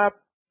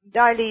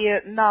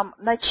 Далее нам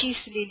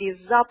начислили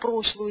за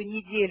прошлую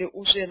неделю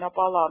уже на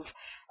баланс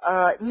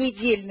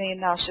недельные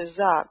наши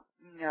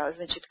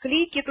значит,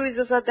 клики, то есть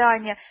за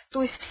задания.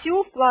 То есть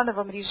все в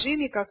плановом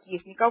режиме, как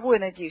есть. Никого, я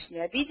надеюсь, не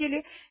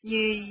обидели,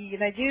 и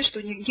надеюсь,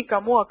 что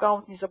никому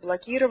аккаунт не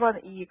заблокирован,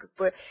 и как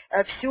бы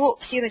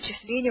все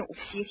начисления у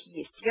всех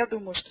есть. Я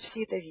думаю, что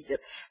все это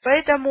видят.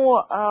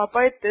 Поэтому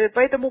по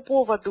этому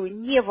поводу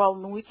не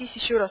волнуйтесь,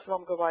 еще раз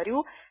вам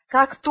говорю,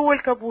 как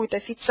только будет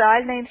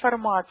официальная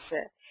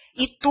информация,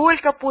 и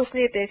только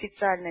после этой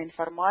официальной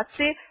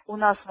информации у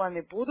нас с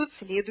вами будут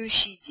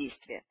следующие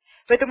действия.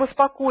 Поэтому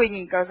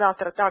спокойненько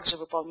завтра также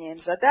выполняем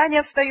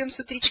задания, встаем с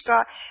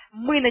утречка.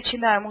 Мы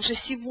начинаем уже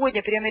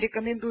сегодня, прямо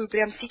рекомендую,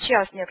 прямо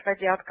сейчас, не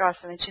отходя от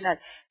кассы, начинать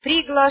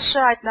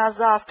приглашать на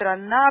завтра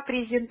на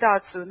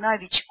презентацию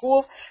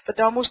новичков,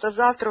 потому что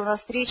завтра у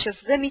нас встреча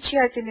с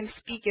замечательным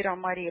спикером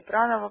Марией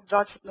Пранова в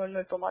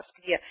 20:00 по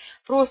Москве.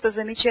 Просто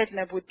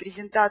замечательная будет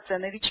презентация.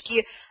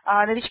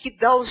 Новички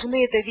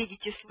должны это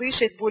видеть и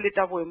слышать. Более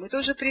того, и мы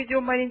тоже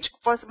придем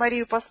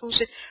Марию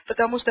послушать,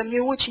 потому что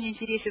мне очень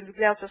интересен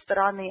взгляд со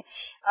стороны,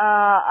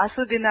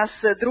 особенно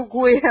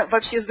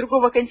вообще с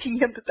другого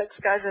континента, так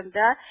скажем,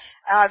 да.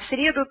 В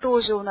среду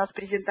тоже у нас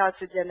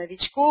презентации для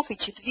новичков, и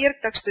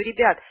четверг, так что,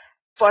 ребят,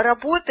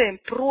 поработаем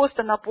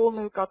просто на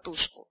полную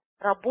катушку.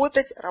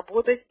 Работать,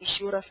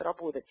 еще раз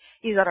работать.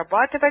 И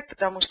зарабатывать,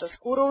 потому что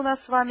скоро у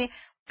нас с вами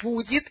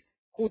будет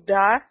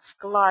куда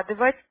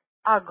вкладывать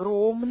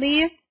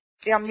огромные,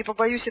 прям не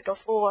побоюсь этого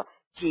слова,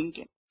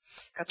 деньги,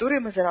 которые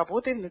мы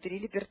заработаем внутри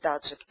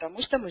LibertaGia, потому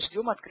что мы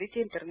ждем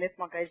открытия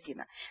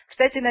интернет-магазина.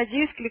 Кстати,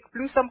 надеюсь,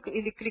 клик-плюсом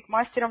или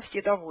клик-мастером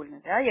все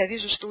довольны. Да? Я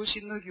вижу, что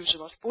очень многие уже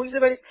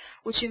воспользовались,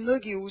 очень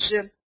многие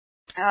уже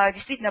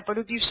действительно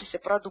полюбившийся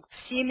продукт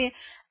всеми,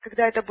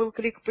 когда это был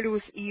клик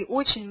плюс, и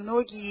очень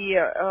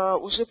многие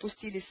уже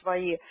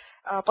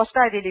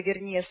поставили,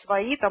 вернее,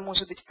 свои, там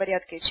может быть в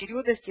порядке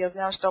очередности. Я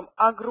знаю, что там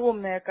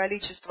огромное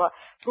количество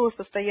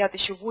просто стоят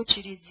еще в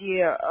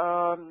очереди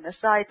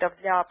сайтов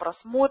для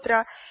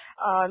просмотра.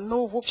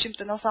 Но, в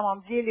общем-то, на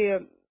самом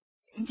деле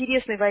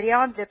интересный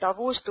вариант для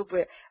того,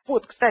 чтобы...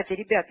 Вот, кстати,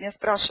 ребят, меня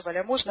спрашивали,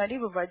 а можно ли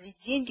выводить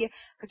деньги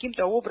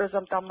каким-то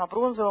образом там на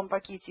бронзовом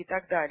пакете и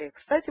так далее.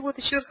 Кстати, вот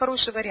еще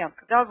хороший вариант,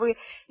 когда вы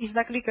из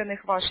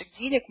накликанных ваших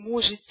денег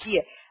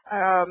можете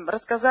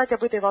рассказать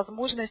об этой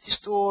возможности,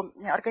 что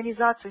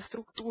организации,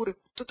 структуры,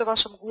 кто-то в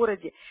вашем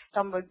городе,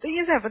 там, да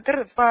я знаю,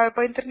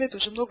 по интернету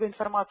уже много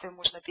информации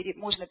можно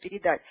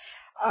передать.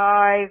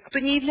 Кто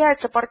не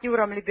является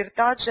партнером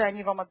LibertaGia,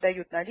 они вам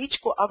отдают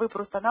наличку, а вы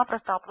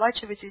просто-напросто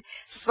оплачиваете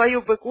со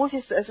своего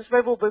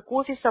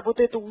бэк-офиса вот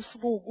эту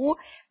услугу,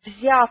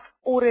 взяв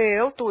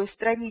URL, то есть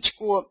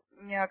страничку,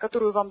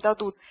 которую вам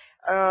дадут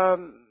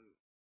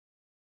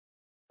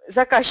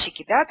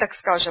заказчики, да, так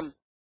скажем,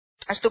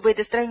 чтобы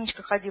эта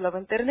страничка ходила в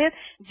интернет,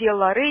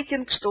 делала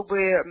рейтинг,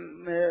 чтобы,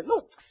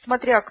 ну,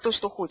 смотря кто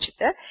что хочет,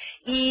 да,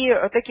 и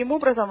таким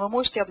образом вы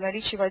можете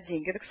обналичивать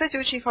деньги. Это, кстати,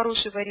 очень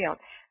хороший вариант.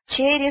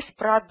 Через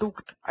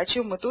продукт, о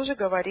чем мы тоже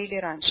говорили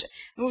раньше.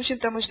 Ну, в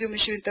общем-то, мы ждем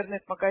еще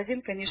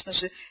интернет-магазин, конечно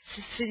же,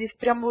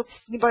 прям вот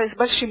с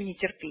большим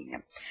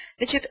нетерпением.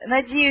 Значит,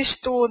 надеюсь,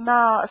 что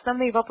на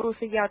основные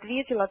вопросы я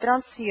ответила.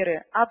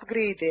 Трансферы,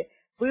 апгрейды,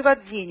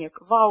 вывод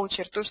денег,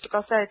 ваучер, то, что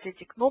касается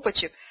этих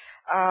кнопочек,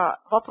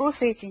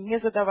 вопросы эти не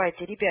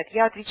задавайте. Ребят,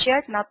 я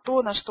отвечать на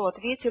то, на что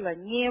ответила,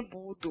 не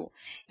буду.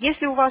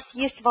 Если у вас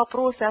есть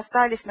вопросы,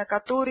 остались, на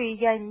которые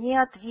я не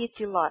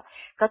ответила,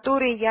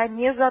 которые я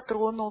не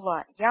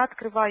затронула, я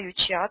открываю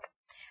чат.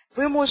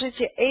 Вы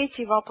можете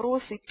эти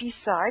вопросы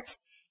писать,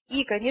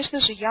 и,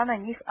 конечно же, я на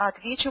них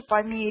отвечу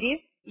по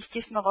мере,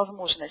 естественно,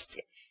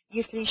 возможности.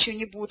 Если еще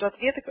не будут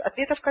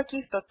ответов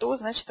каких-то, то,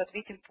 значит,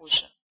 ответим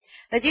позже.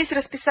 Надеюсь,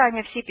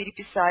 расписание все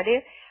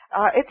переписали.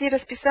 Эти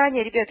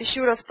расписания, ребят,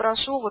 еще раз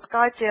прошу, вот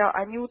Катя,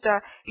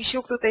 Анюта,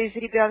 еще кто-то из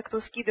ребят,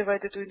 кто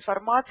скидывает эту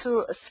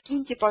информацию,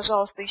 скиньте,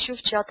 пожалуйста, еще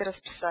в чаты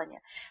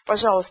расписания.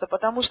 Пожалуйста,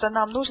 потому что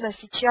нам нужно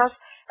сейчас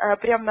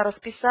прямо на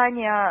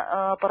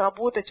расписание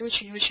поработать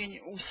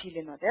очень-очень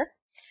усиленно, да,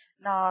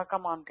 на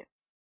команды.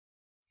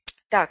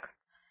 Так.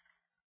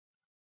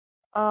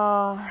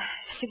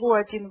 Всего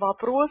один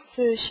вопрос.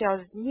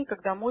 Сейчас дни,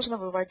 когда можно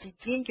выводить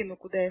деньги, но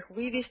куда их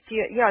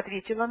вывести? Я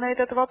ответила на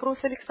этот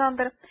вопрос,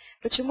 Александр.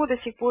 Почему до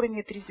сих пор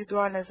нет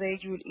резидуально за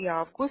июль и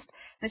август?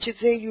 Значит,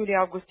 за июль и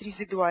август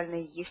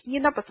резидуальные есть.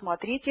 Нина,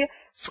 посмотрите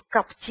в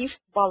каптив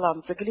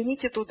баланс.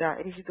 Загляните туда.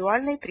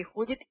 Резидуальный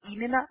приходит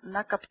именно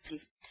на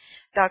каптив.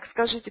 Так,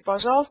 скажите,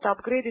 пожалуйста,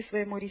 апгрейды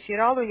своему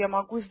рефералу я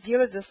могу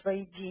сделать за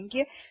свои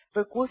деньги в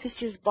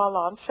бэк-офисе с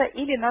баланса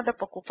или надо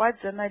покупать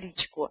за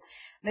наличку?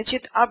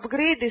 Значит,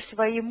 апгрейды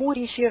своему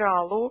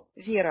рефералу,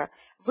 Вера,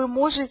 вы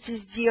можете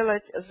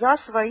сделать за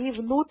свои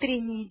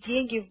внутренние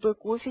деньги в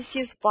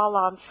бэк-офисе с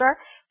баланса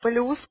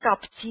плюс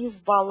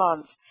каптив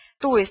баланс.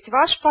 То есть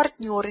ваш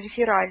партнер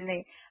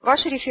реферальный,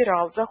 ваш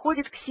реферал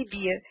заходит к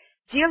себе,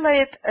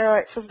 делает,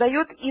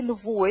 создает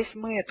инвойс,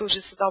 мы тоже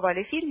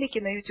создавали фильмики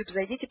на YouTube,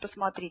 зайдите,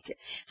 посмотрите,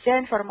 вся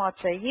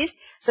информация есть,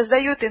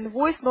 создает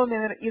инвойс,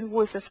 номер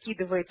инвойса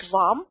скидывает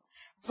вам,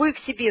 вы к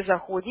себе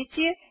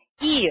заходите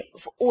и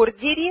в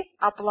ордере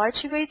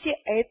оплачиваете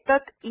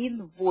этот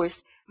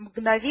инвойс.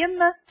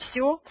 Мгновенно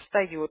все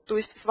встает, то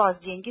есть с вас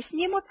деньги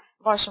снимут,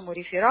 вашему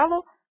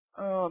рефералу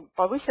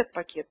повысят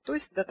пакет, то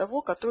есть до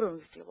того, который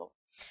он сделал.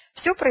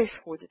 Все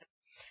происходит.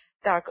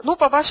 Так, ну,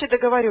 по вашей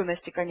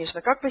договоренности,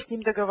 конечно, как вы с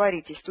ним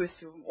договоритесь, то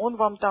есть он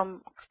вам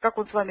там, как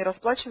он с вами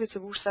расплачивается,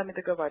 вы уж сами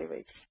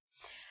договариваетесь.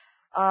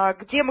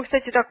 Где мы,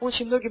 кстати, так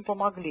очень многим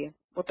помогли,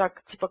 вот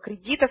так, типа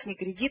кредитов, не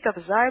кредитов,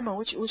 займы,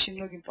 очень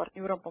многим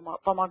партнерам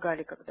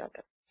помогали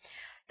когда-то.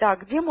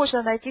 Так, где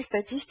можно найти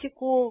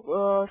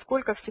статистику,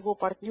 сколько всего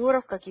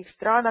партнеров, в каких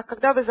странах?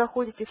 Когда вы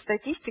заходите в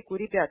статистику,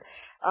 ребят,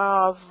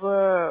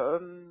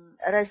 в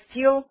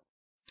раздел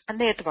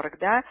Network,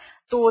 да,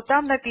 то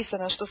там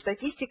написано, что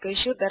статистика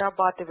еще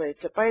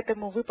дорабатывается,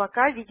 поэтому вы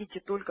пока видите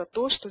только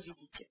то, что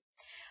видите.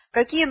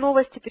 Какие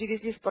новости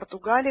привезли с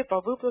Португалии по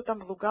выплатам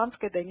в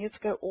Луганской и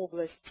Донецкой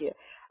области?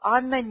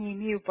 Анна, не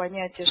имею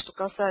понятия, что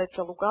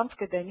касается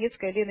Луганской,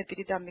 Донецкой. Лена,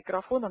 передам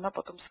микрофон, она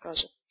потом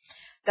скажет.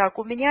 Так,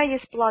 у меня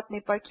есть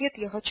платный пакет,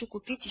 я хочу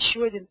купить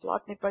еще один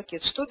платный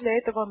пакет. Что для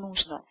этого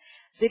нужно?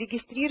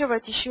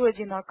 Зарегистрировать еще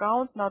один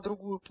аккаунт на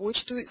другую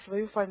почту,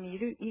 свою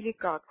фамилию или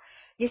как?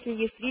 Если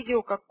есть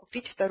видео, как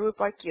купить второй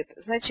пакет.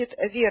 Значит,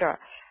 Вера,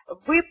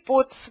 вы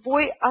под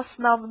свой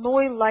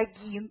основной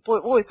логин,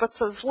 под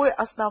свой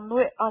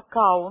основной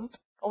аккаунт,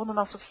 он у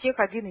нас у всех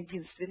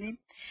один-единственный,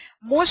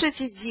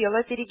 можете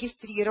делать,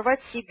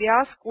 регистрировать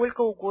себя сколько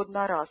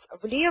угодно раз.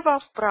 Влево,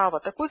 вправо,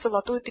 такой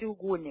золотой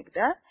треугольник,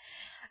 да?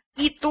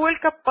 И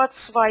только под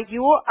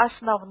свое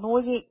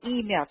основное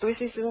имя. То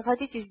есть, если вы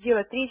хотите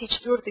сделать 3,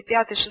 4,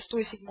 5, 6,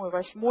 7,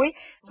 8,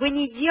 вы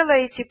не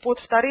делаете под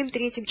 2,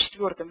 3,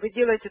 4, вы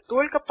делаете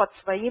только под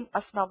своим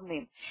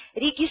основным.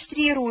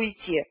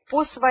 Регистрируете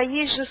по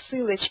своей же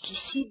ссылочке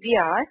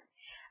себя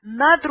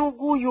на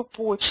другую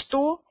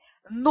почту,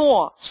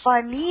 но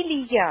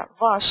фамилия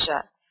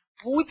ваша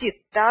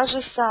будет та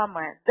же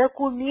самая,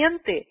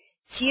 документы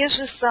те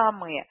же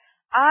самые,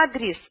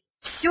 адрес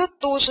все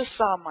то же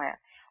самое.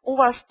 У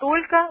вас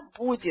только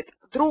будет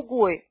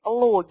другой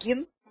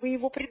логин, вы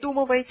его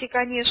придумываете,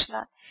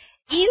 конечно,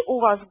 и у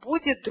вас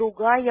будет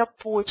другая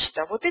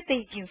почта. Вот это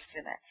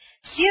единственное.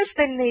 Все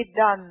остальные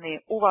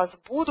данные у вас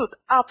будут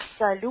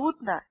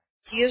абсолютно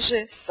те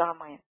же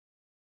самые.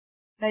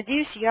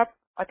 Надеюсь, я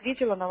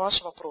ответила на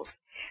ваш вопрос.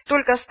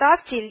 Только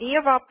ставьте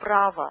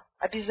лево-право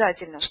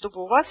обязательно,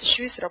 чтобы у вас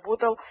еще и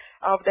сработал,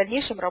 в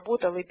дальнейшем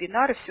работал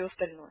вебинар и все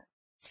остальное.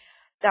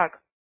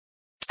 Так.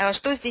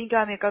 Что с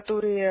деньгами,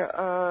 которые,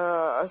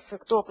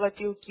 кто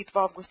оплатил кит в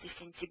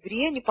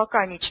августе-сентябре?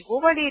 Пока ничего,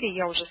 Валерий,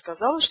 я уже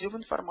сказала, ждем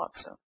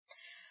информацию.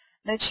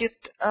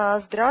 Значит,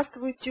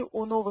 здравствуйте,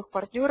 у новых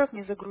партнеров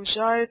не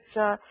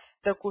загружаются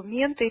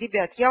документы.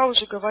 Ребят, я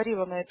уже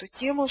говорила на эту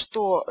тему,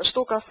 что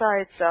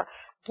касается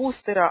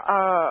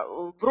бустера,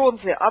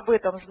 бронзы, об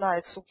этом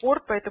знает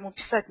суппорт, поэтому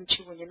писать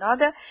ничего не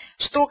надо.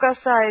 Что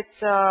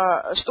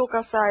касается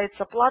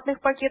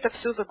платных пакетов,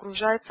 все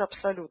загружается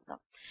абсолютно.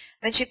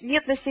 Значит,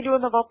 нет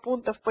населенного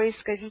пункта в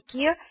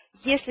поисковике.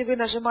 Если вы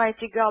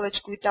нажимаете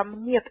галочку и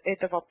там нет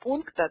этого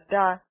пункта,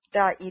 да,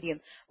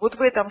 Ирин, вот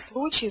в этом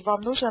случае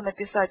вам нужно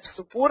написать в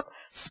суппорт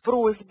с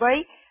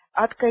просьбой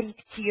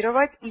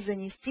откорректировать и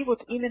занести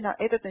вот именно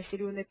этот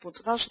населенный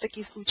пункт. У нас уже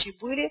такие случаи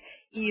были,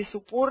 и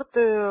суппорт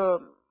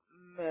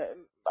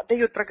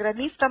дает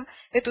программистам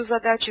эту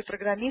задачу, и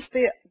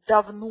программисты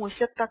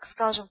довносят, так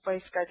скажем, в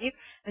поисковик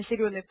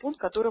населенный пункт,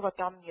 которого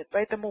там нет.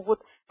 Поэтому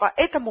вот по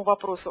этому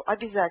вопросу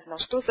обязательно,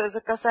 что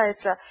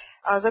касается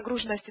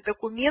загруженности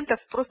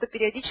документов, просто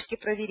периодически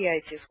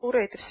проверяйте, скоро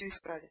это все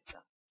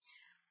исправится.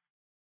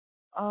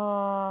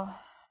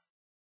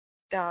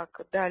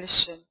 Так,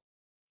 дальше.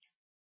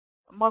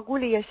 Могу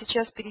ли я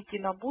сейчас перейти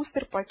на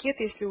бустер пакет,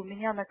 если у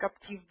меня на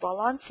каптив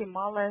балансе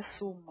малая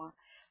сумма?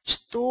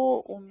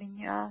 Что у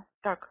меня...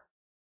 Так,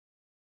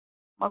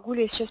 могу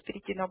ли я сейчас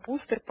перейти на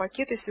бустер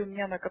пакет, если у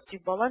меня на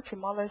каптив балансе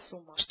малая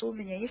сумма? Что у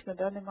меня есть на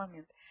данный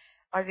момент?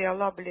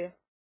 Авиалабли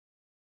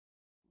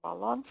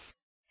баланс.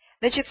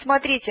 Значит,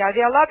 смотрите,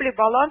 авиалабли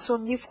баланс,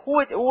 он не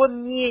входит,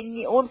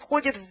 он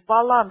входит в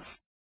баланс.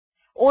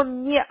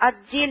 Он не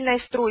отдельной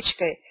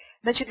строчкой.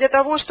 Значит, для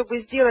того, чтобы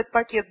сделать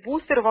пакет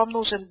бустер, вам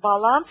нужен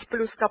баланс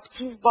плюс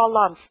каптив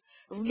баланс.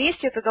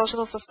 Вместе это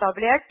должно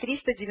составлять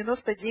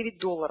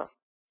 $399.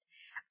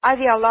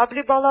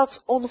 Авиалабли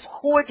баланс, он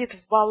входит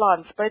в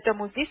баланс,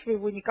 поэтому здесь вы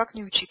его никак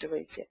не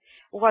учитываете.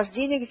 У вас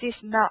денег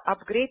здесь на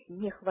апгрейд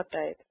не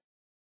хватает.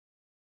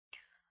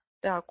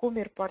 Так,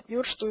 умер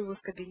партнер, что его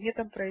с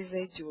кабинетом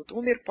произойдет?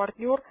 Умер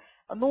партнер,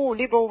 ну,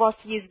 либо у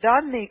вас есть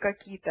данные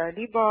какие-то,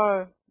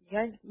 либо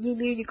я не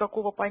имею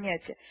никакого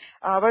понятия.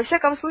 Во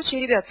всяком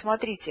случае, ребят,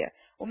 смотрите,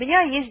 у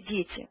меня есть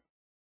дети.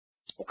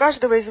 У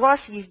каждого из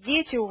вас есть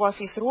дети, у вас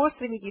есть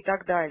родственники и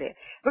так далее.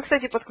 Вы,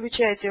 кстати,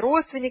 подключаете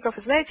родственников,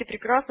 и знаете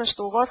прекрасно,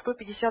 что у вас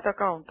 150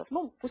 аккаунтов,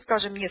 ну, пусть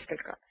скажем,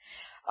 несколько.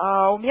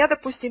 У меня,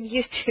 допустим,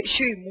 есть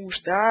еще и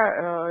муж,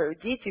 да,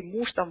 дети,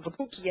 муж, там,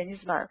 внуки, я не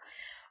знаю.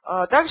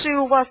 Также и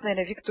у вас,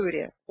 наверное,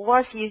 Виктория. У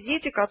вас есть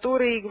дети,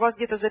 которые, у вас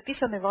где-то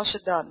записаны ваши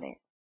данные.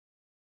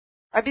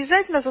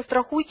 Обязательно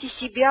застрахуйте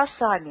себя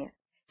сами.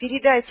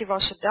 Передайте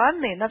ваши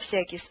данные на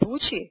всякий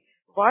случай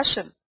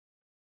вашей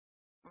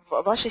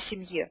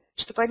семье,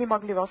 чтобы они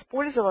могли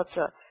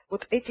воспользоваться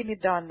вот этими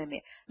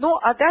данными. Ну,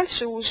 а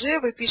дальше уже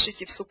вы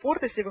пишете в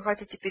суппорт, если вы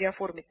хотите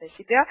переоформить на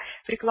себя,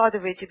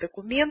 прикладываете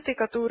документы,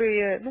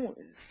 которые, ну,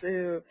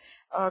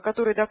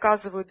 которые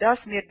доказывают, да,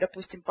 смерть,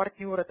 допустим,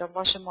 партнера, там,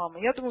 вашей мамы.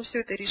 Я думаю,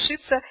 все это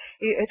решится,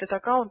 и этот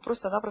аккаунт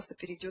просто-напросто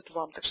перейдет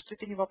вам. Так что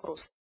это не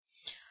вопрос.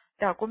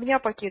 Так, у меня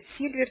пакет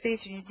Silver,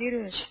 третью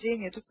неделю,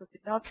 начисления идут по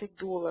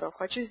 $15.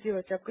 Хочу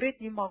сделать апгрейд,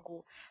 не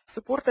могу.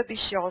 Суппорт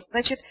обещал.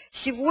 Значит,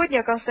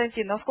 сегодня,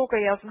 Константин, насколько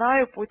я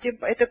знаю,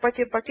 это по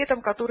тем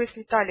пакетам, которые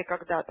слетали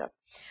когда-то.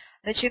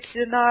 Значит,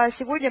 на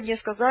сегодня мне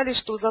сказали,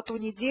 что за ту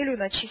неделю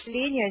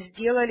начисления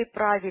сделали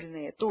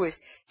правильные, то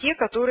есть те,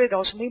 которые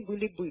должны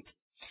были быть.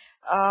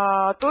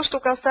 То, что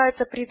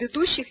касается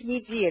предыдущих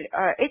недель,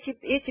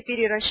 эти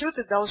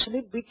перерасчеты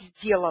должны быть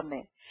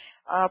сделаны.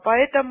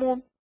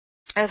 Поэтому...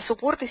 В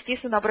суппорт,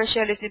 естественно,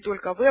 обращались не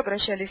только вы,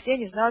 обращались все,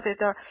 не знают,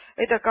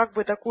 это как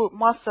бы такой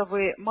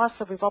массовый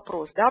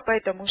вопрос, да,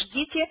 поэтому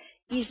ждите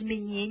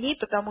изменений,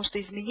 потому что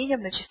изменения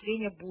в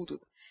начислении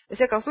будут. Во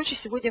всяком случае,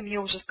 сегодня мне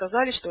уже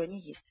сказали, что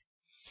они есть.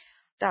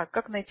 Так,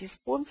 как найти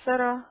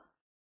спонсора?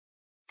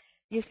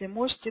 Если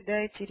можете,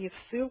 дайте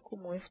реф-ссылку,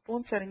 мой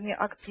спонсор не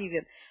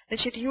активен.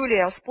 Значит,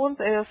 Юлия,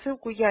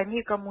 ссылку я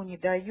никому не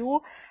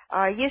даю.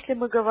 Если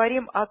мы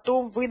говорим о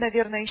том, вы,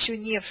 наверное, еще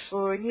не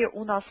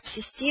у нас в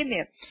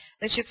системе,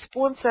 значит,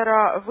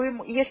 спонсора,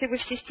 если вы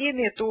в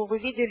системе, то вы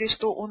видели,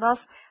 что у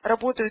нас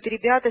работают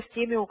ребята с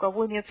теми, у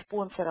кого нет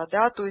спонсора,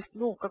 да, то есть,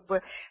 ну, как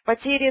бы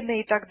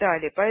потерянные и так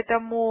далее.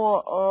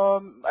 Поэтому,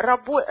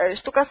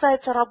 что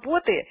касается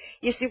работы,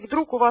 если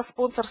вдруг у вас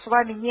спонсор с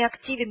вами не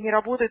активен, не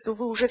работает, то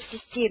вы уже в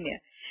системе.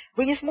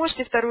 Вы не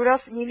сможете второй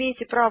раз, не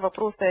имеете права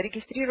просто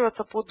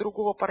регистрироваться под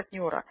другого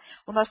партнера.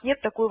 У нас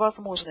нет такой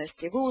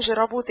возможности. Вы уже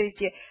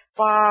работаете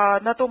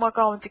на том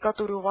аккаунте,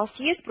 который у вас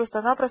есть,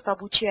 просто-напросто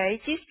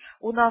обучаетесь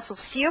у нас у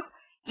всех.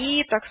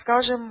 И, так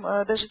скажем,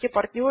 даже те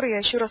партнеры, я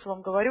еще раз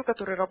вам говорю,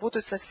 которые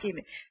работают со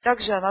всеми.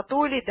 Также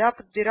Анатолий, да,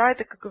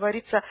 подбирает и, как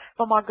говорится,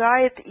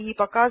 помогает и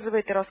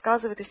показывает, и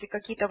рассказывает, если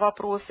какие-то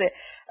вопросы.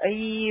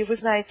 И вы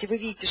знаете, вы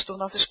видите, что у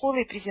нас и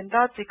школы, и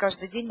презентации,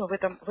 каждый день мы в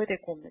этой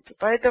комнате.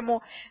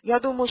 Поэтому я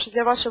думаю, что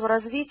для вашего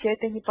развития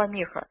это не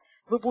помеха.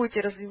 Вы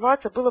будете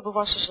развиваться, было бы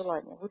ваше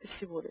желание. Вот и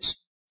всего лишь.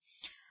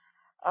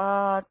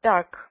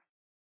 Так.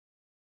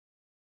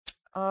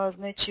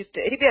 Значит,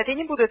 ребят, я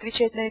не буду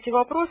отвечать на эти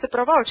вопросы.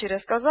 Про ваучеры я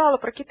сказала,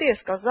 про киты я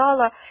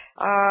сказала.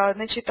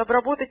 Значит,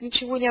 обработать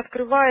ничего не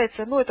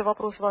открывается. Ну, это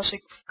вопрос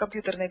вашей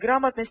компьютерной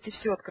грамотности.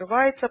 Все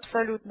открывается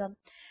абсолютно.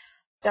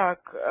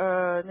 Так,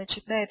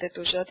 значит, на это я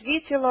тоже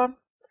ответила.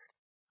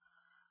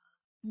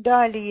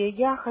 Далее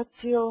я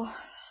хотел,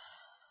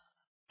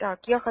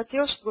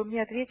 чтобы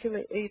мне ответила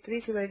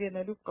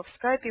Елена Любка в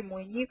скайпе,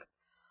 мой ник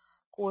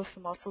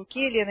Космос.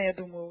 Окей, Лена, я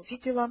думаю,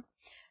 увидела.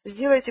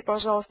 Сделайте,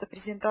 пожалуйста,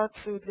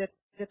 презентацию для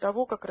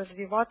того, как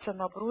развиваться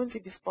на бронзе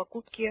без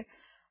покупки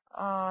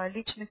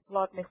личных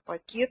платных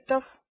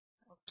пакетов.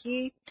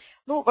 Окей.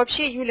 Ну,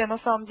 вообще, Юля, на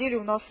самом деле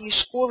у нас есть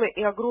школы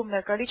и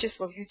огромное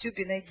количество в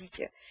YouTube,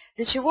 найдите.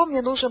 Для чего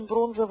мне нужен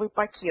бронзовый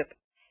пакет?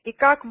 И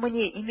как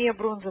мне, имея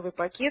бронзовый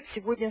пакет,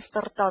 сегодня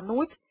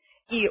стартануть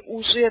и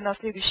уже на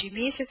следующий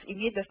месяц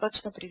иметь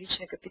достаточно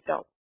приличный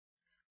капитал?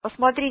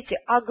 Посмотрите,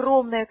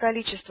 огромное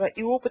количество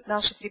и опыт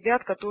наших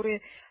ребят,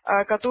 которые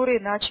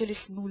начали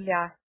с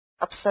нуля.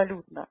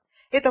 Абсолютно.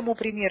 Этому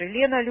пример и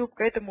Лена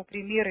Любка, этому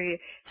пример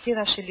и все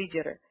наши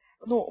лидеры.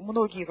 Ну,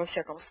 многие во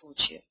всяком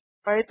случае.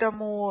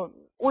 Поэтому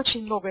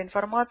очень много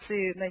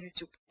информации на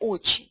YouTube.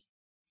 Очень.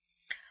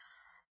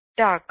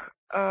 Так.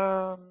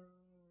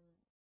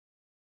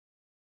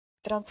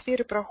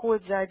 Трансферы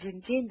проходят за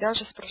один день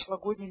даже с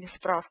прошлогодними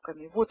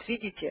справками. Вот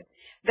видите,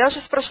 даже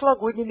с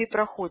прошлогодними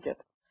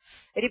проходят.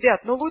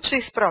 Ребят, ну лучше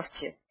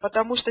исправьте,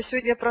 потому что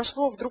сегодня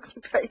прошло, вдруг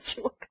не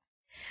пройдет.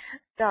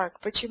 Так,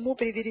 почему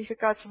при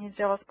верификации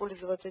нельзя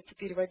воспользоваться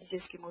теперь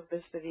водительским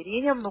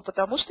удостоверением? Ну,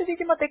 потому что,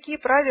 видимо, такие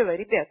правила,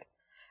 ребят.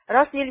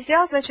 Раз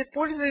нельзя, значит,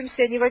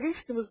 пользуемся не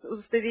водительским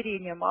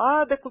удостоверением,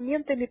 а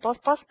документами,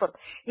 паспорт.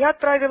 Я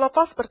отправила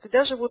паспорт и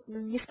даже вот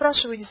не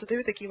спрашиваю, не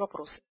задаю такие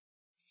вопросы.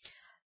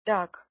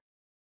 Так.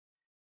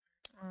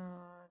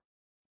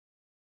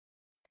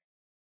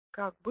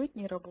 Как быть,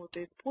 не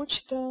работает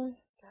почта.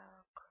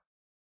 Так.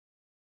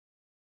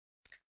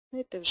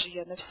 Это уже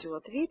я на все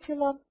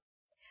ответила.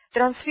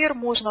 Трансфер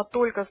можно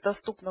только с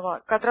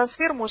доступного.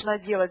 Трансфер можно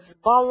делать с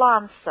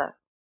баланса.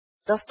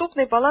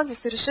 Доступный баланс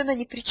здесь совершенно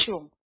ни при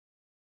чем.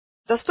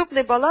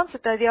 Доступный баланс –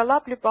 это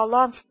авиалапли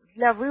баланс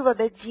для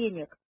вывода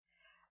денег.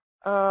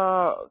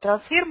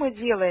 Трансфер мы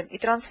делаем, и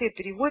трансфер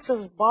переводится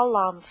с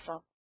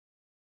баланса.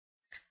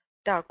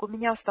 Так, у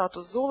меня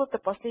статус золото.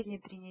 Последние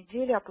 3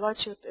 недели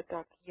оплачивают.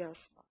 Так,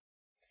 ясно.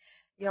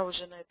 Я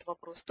уже на этот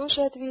вопрос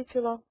тоже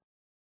ответила.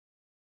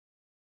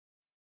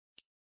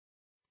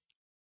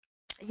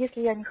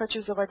 Если я не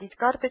хочу заводить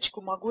карточку,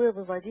 могу я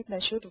выводить на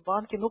счет в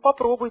банке? Ну,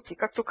 попробуйте,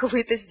 как только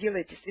вы это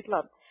сделаете,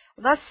 Светлана.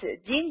 У нас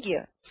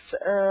деньги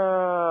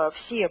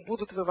все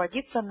будут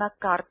выводиться на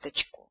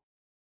карточку.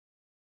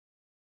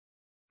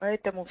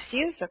 Поэтому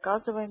все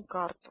заказываем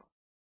карту.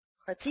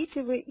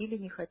 Хотите вы или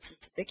не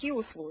хотите. Такие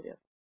условия.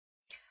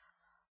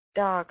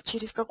 Так,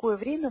 через какое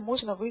время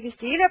можно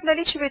вывести? Или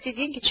обналичивайте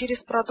деньги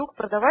через продукт.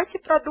 Продавайте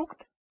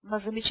продукт. У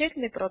нас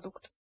замечательный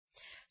продукт.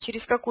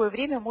 Через какое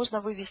время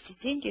можно вывести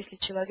деньги, если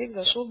человек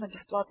зашел на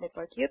бесплатный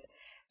пакет,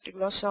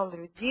 приглашал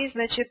людей?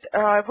 Значит,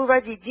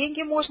 выводить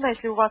деньги можно,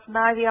 если у вас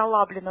на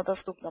авиалабле на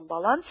доступном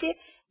балансе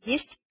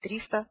есть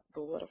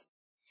 $300.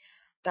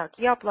 Так,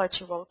 я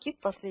оплачивал кит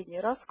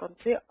последний раз в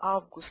конце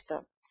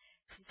августа.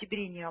 В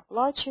сентябре не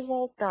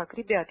оплачивал. Так,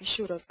 ребят,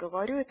 еще раз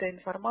говорю, эта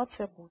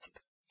информация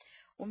будет.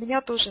 У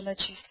меня тоже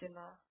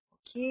начислено.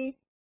 Окей.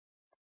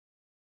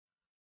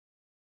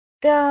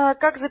 Так,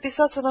 как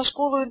записаться на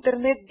школу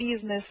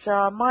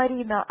интернет-бизнеса?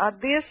 Марина,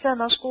 Одесса,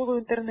 на школу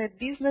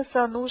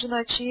интернет-бизнеса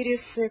нужно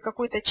через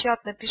какой-то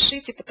чат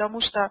напишите, потому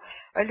что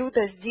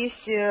Люда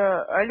здесь...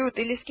 Люд,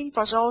 или скинь,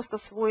 пожалуйста,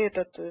 свой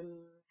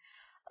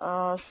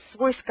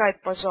свой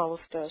скайп,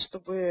 пожалуйста,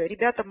 чтобы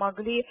ребята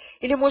могли...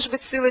 Или, может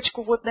быть,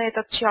 ссылочку вот на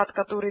этот чат,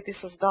 который ты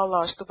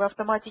создала, чтобы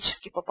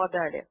автоматически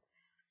попадали.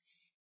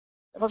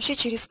 Вообще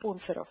через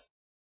спонсоров.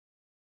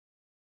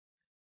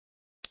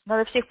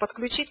 Надо всех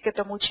подключить к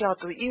этому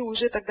чату, и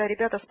уже тогда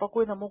ребята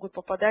спокойно могут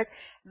попадать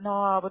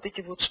на вот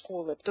эти вот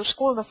школы. Потому что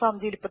школа на самом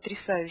деле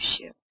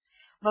потрясающая.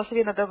 У нас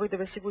Лена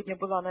Давыдова сегодня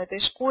была на этой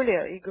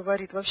школе и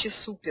говорит, вообще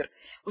супер.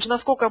 Уж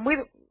насколько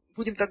мы,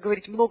 будем так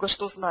говорить, много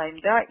что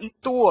знаем, да, и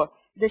то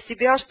для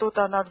себя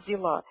что-то она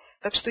взяла.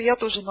 Так что я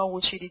тоже на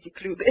очереди к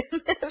Люде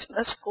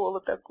на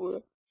школу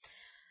такую.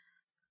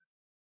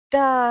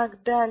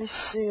 Так,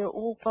 дальше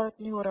у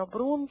партнера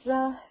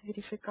бронза,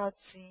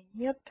 верификации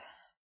нет.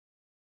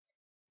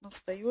 Но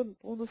встает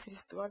бонус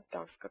рестуаль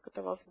такс. Как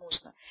это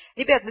возможно?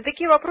 Ребят, на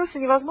такие вопросы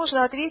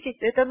невозможно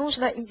ответить. Это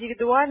нужно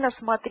индивидуально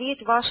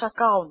смотреть ваш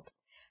аккаунт.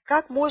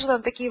 Как можно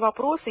на такие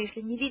вопросы,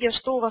 если не видя,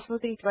 что у вас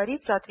внутри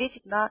творится,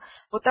 ответить на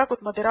вот так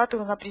вот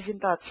модератору на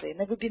презентации,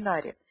 на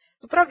вебинаре?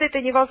 Ну, правда, это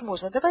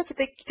невозможно. Давайте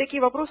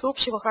такие вопросы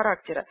общего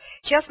характера.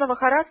 Частного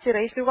характера,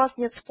 если у вас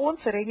нет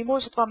спонсора и не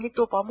может вам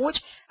никто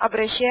помочь,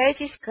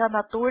 обращайтесь к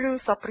Анатолию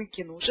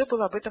Сапрыкину. Уже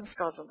было об этом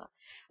сказано.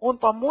 Он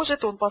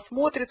поможет, он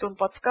посмотрит, он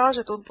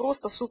подскажет, он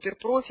просто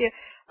супер-профи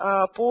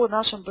по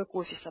нашим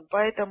бэк-офисам.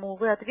 Поэтому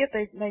вы ответ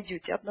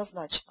найдете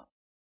однозначно.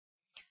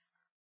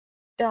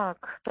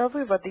 Так, про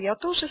выводы я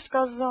тоже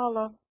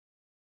сказала.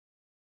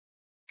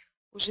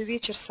 Уже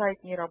вечер,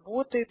 сайт не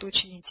работает,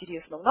 очень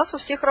интересно. У нас у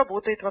всех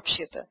работает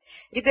вообще-то.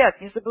 Ребят,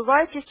 не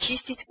забывайте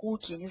чистить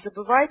куки, не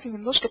забывайте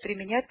немножко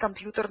применять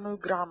компьютерную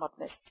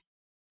грамотность.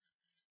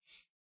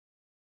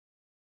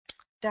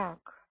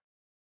 Так.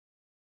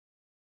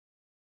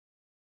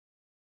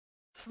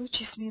 В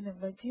случае смены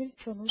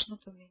владельца нужно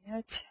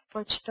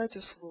почитать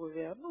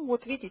условия. Ну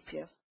вот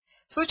видите.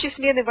 В случае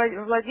смены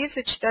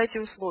владельца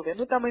читайте условия.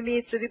 Ну там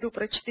имеется в виду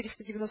про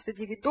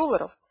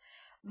 $499.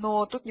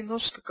 Но тут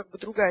немножечко как бы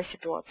другая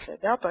ситуация,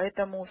 да,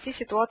 поэтому все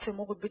ситуации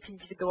могут быть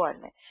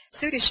индивидуальны.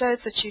 Все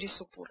решается через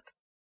суппорт.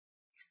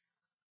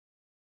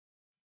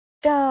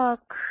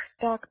 Так.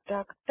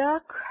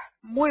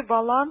 Мой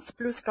баланс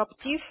плюс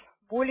каптив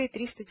более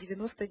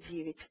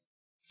 399.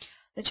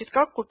 Значит,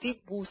 как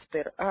купить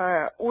бустер?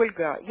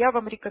 Ольга, я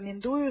вам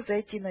рекомендую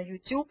зайти на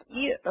YouTube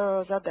и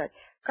задать,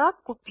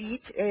 как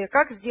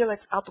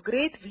сделать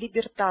апгрейд в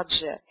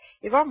LibertaGia.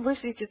 И вам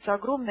высветится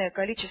огромное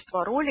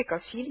количество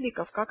роликов,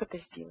 фильмиков, как это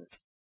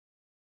сделать.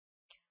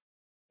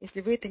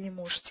 Если вы это не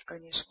можете,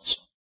 конечно же.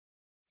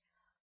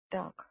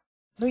 Так.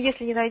 Ну,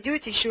 если не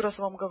найдете, еще раз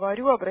вам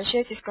говорю,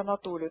 обращайтесь к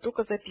Анатолию,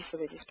 только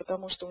записывайтесь,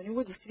 потому что у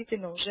него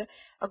действительно уже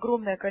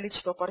огромное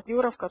количество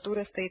партнеров,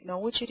 которые стоят на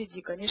очереди,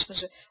 и, конечно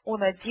же,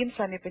 он один,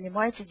 сами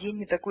понимаете, день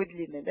не такой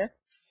длинный, да?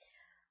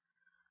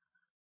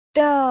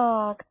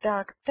 Так,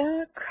 так,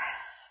 так.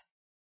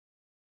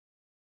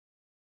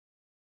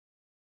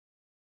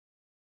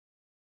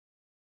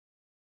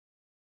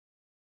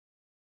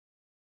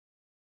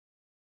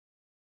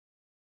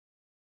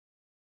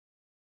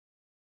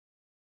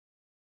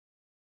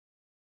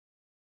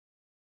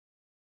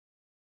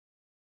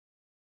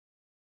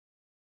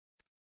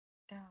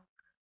 Так.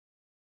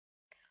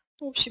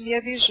 В общем,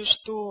 я вижу,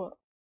 что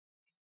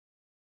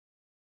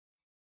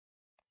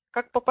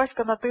как попасть к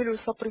Анатолию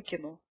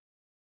Сапрыкину.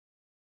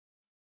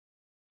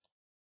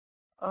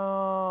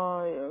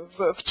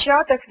 В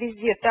чатах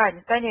везде,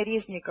 Таня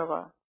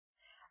Резникова.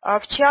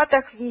 В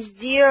чатах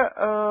везде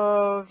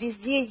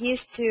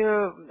есть,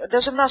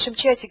 даже в нашем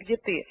чате, где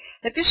ты.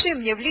 Напиши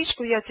мне в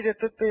личку, я тебя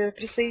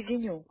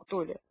присоединю к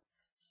Толе.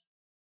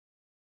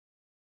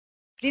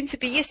 В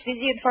принципе, есть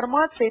везде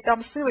информация, и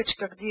там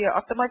ссылочка, где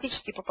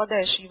автоматически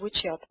попадаешь в его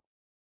чат.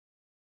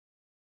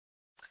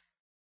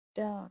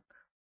 Так.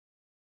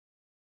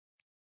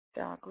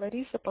 Так,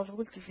 Лариса,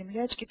 позвольте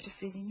землячке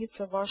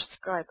присоединиться в ваш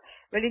скайп.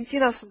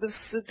 Валентина,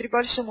 при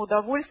большим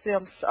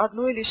удовольствием, с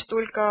одной лишь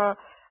только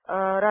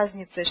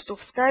разницей, что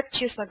в скайп,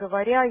 честно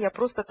говоря, я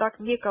просто так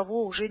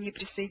никого уже не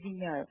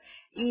присоединяю.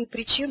 И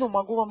причину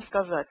могу вам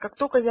сказать. Как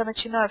только я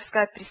начинаю в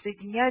скайп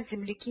присоединять,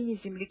 земляки,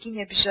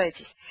 не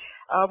обижайтесь.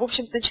 В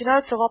общем,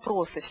 начинаются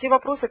вопросы. Все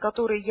вопросы,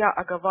 которые я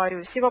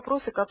оговариваю, все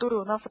вопросы,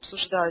 которые у нас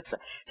обсуждаются,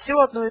 все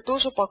одно и то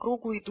же по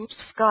кругу идут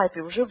в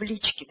скайпе, уже в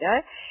личке,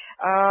 да?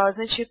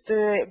 Значит,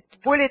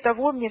 более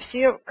того, мне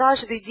все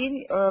каждый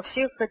день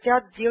всех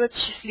хотят делать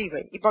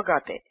счастливой и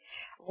богатой.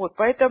 Вот,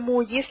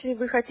 поэтому, если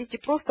вы хотите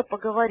просто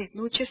поговорить,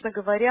 ну, честно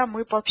говоря,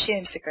 мы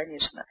пообщаемся,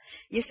 конечно.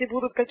 Если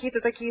будут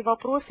какие-то такие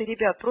вопросы,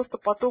 ребят, просто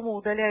потом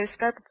удаляю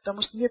скайп, потому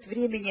что нет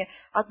времени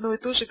одно и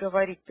то же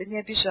говорить, не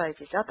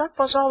обижайтесь. А так,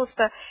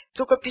 пожалуйста,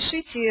 только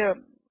пишите,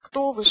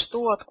 кто вы,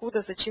 что,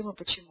 откуда, зачем и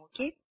почему,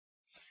 окей?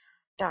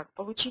 Так,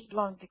 получить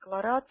бланк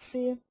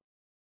декларации.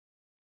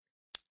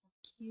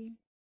 Окей.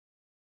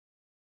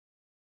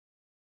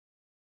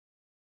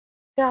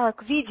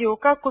 Так, видео,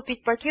 как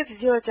купить пакет,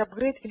 сделать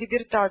апгрейд в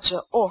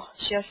LibertaGia. О,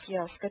 сейчас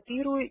я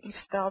скопирую и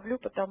вставлю,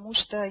 потому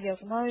что я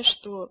знаю,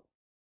 что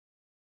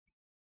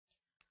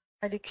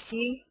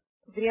Алексей,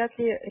 вряд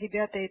ли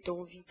ребята это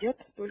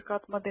увидят, только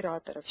от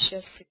модераторов.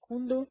 Сейчас,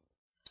 секунду.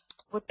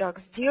 Вот так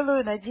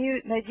сделаю,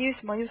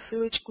 надеюсь, мою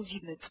ссылочку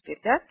видно теперь,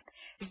 да?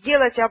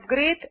 Сделать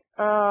апгрейд,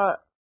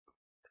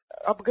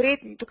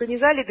 только не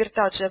за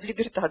LibertaGia, а в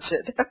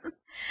LibertaGia, да?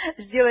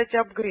 Сделать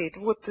апгрейд.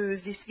 Вот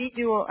здесь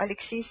видео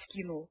Алексей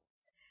скинул.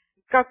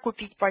 Как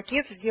купить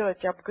пакет,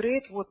 сделать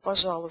апгрейд, вот,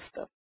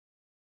 пожалуйста.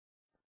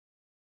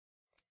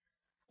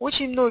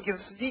 Очень многие,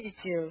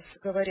 видите,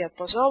 говорят,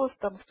 пожалуйста,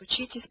 там,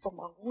 стучитесь,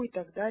 помогу и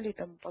так далее и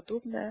тому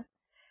подобное.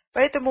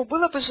 Поэтому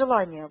было бы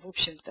желание, в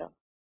общем-то.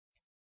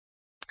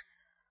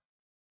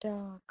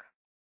 Так.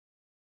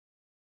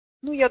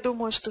 Ну, я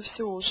думаю, что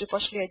все, уже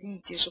пошли одни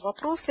и те же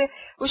вопросы.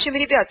 В общем,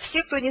 ребят,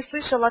 все, кто не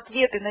слышал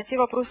ответы на те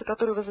вопросы,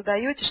 которые вы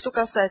задаете, что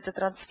касается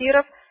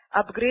трансферов,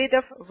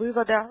 апгрейдов,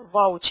 вывода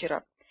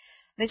ваучера.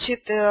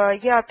 Значит,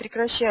 я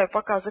прекращаю,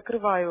 пока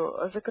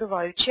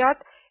закрываю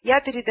чат.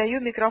 Я передаю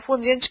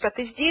микрофон. Леночка,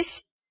 ты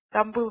здесь?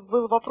 Там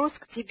был вопрос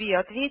к тебе.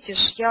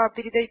 Ответишь, я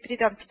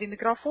передам тебе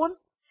микрофон.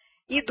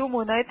 И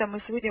думаю, на этом мы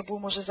сегодня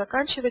будем уже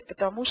заканчивать,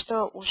 потому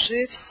что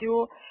уже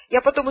все.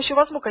 Я потом еще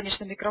возьму,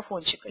 конечно,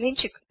 микрофончик.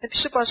 Ленчик,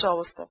 напиши,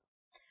 пожалуйста.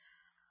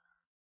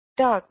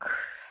 Так,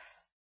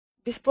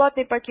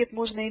 бесплатный пакет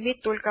можно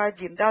иметь только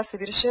один. Да,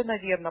 совершенно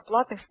верно.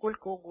 Платных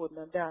сколько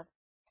угодно, да.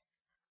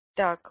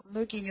 Так,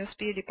 многие не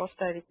успели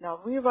поставить на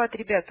вывод.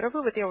 Ребят, про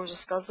вывод я уже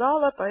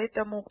сказала,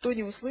 поэтому, кто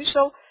не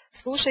услышал,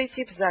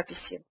 слушайте в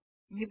записи.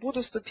 Не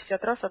буду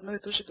 150 раз одно и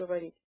то же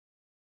говорить.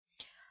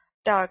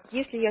 Так,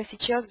 если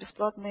сейчас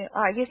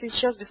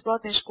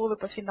бесплатные школы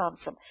по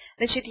финансам.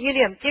 Значит,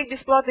 Елен, тех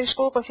бесплатных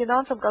школ по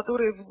финансам,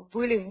 которые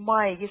были в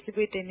мае, если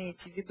вы это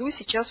имеете в виду,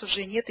 сейчас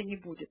уже нет и не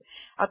будет.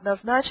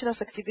 Однозначно,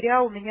 с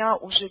октября у меня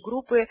уже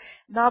группы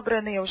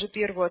набраны, я уже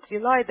первую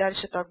отвела, и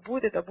дальше так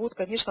будет. Это будут,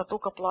 конечно,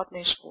 только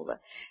платные школы.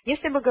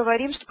 Если мы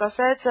говорим, что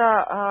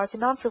касается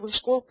финансовых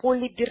школ по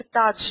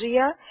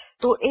LibertaGia,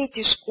 то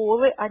эти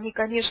школы, они,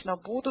 конечно,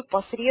 будут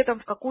по средам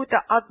в какую-то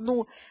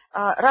одну,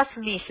 раз в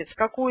месяц,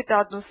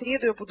 какую-то одну среду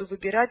я буду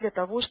выбирать для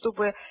того,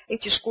 чтобы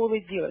эти школы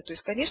делать. То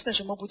есть, конечно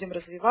же, мы будем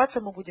развиваться,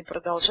 мы будем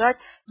продолжать,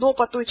 но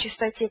по той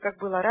частоте, как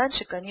было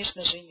раньше,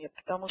 конечно же, нет,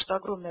 потому что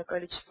огромное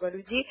количество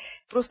людей,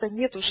 просто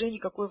нет уже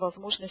никакой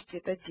возможности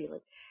это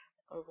делать.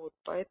 Вот,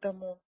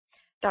 поэтому...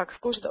 Так,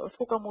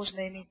 сколько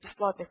можно иметь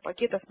бесплатных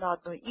пакетов на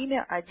одно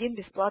имя? Один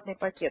бесплатный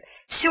пакет.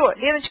 Все,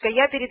 Леночка,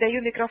 я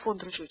передаю микрофон,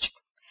 дружочек.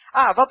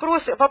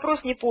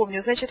 Вопрос не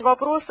помню. Значит,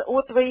 вопрос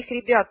от твоих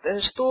ребят,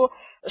 что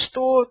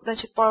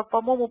значит,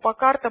 по-моему, по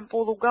картам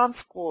по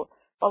Луганску,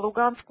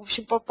 в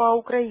общем, по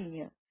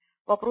Украине.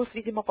 Вопрос,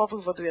 видимо, по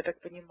выводу, я так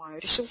понимаю.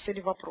 Решился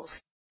ли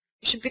вопрос?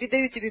 В общем,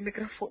 передаю тебе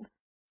микрофон.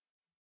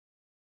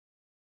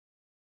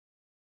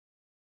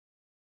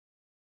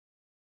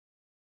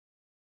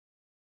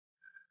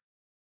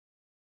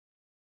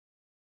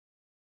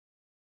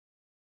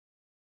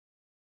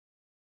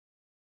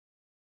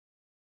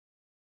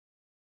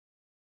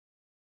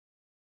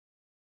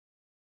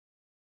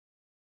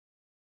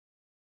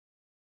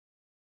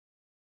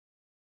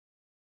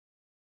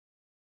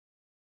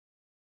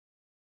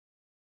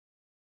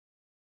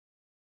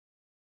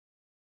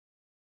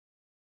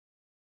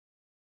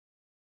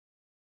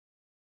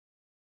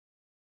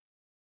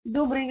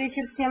 Добрый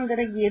вечер всем,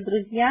 дорогие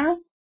друзья.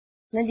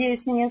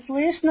 Надеюсь, меня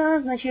слышно.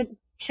 Значит,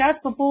 сейчас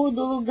по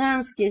поводу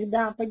луганских,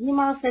 да,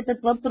 поднимался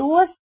этот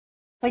вопрос.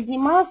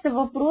 Поднимался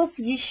вопрос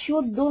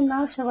еще до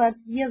нашего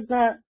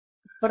отъезда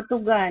в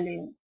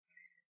Португалию.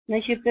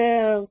 Значит,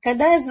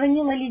 когда я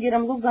звонила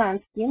лидерам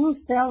луганским,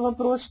 стоял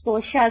вопрос, что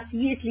сейчас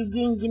есть ли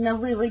деньги на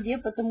выводе,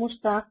 потому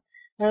что,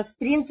 в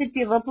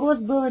принципе,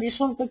 вопрос был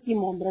решен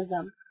каким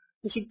образом.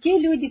 Значит, те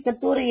люди,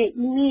 которые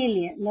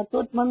имели на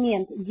тот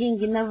момент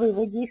деньги на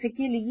выводе и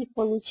хотели их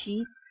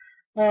получить,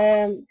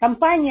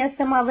 компания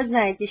сама, вы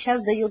знаете,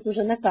 сейчас дает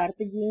уже на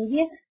карты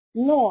деньги,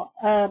 но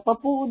по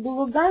поводу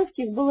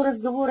луганских был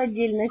разговор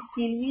отдельно с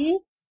Сильвией,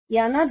 и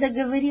она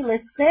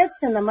договорилась с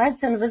Эдсоном.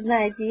 Эдсон, вы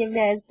знаете,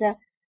 является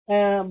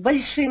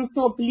большим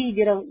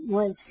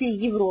топ-лидером всей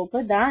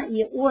Европы, да,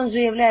 и он же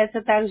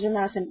является также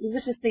нашим и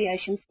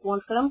вышестоящим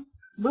спонсором.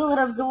 Был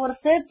разговор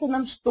с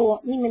Эдсоном,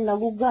 что именно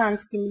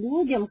луганским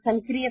людям,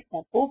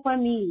 конкретно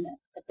пофамильно,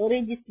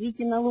 которые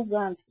действительно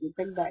луганские и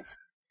так дальше,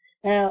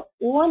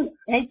 он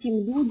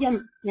этим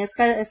людям,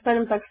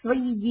 скажем так,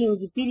 свои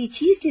деньги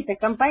перечислит, а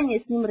компания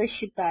с ним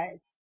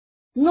рассчитается.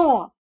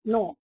 Но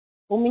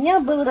у меня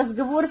был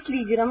разговор с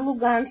лидером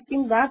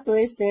луганским, да, то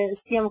есть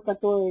с тем,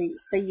 который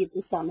стоит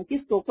у самых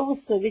истоков,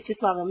 с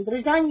Вячеславом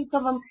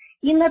Дрожжанниковым.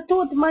 И на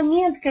тот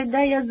момент, когда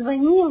я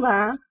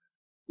звонила,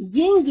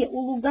 деньги у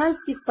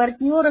луганских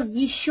партнеров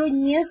еще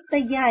не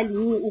стояли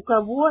ни у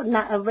кого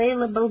на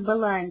available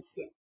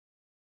балансе.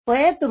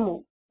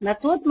 Поэтому на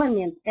тот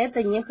момент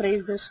это не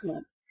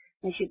произошло.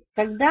 Значит,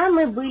 когда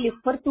мы были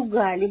в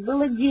Португалии,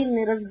 был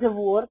отдельный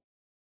разговор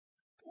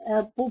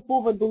по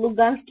поводу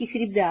луганских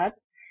ребят.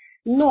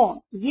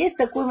 Но есть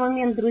такой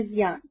момент,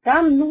 друзья,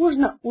 там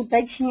нужно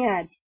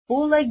уточнять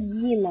по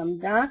логинам,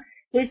 да,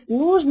 то есть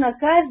нужно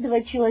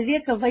каждого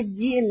человека в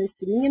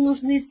отдельности. Мне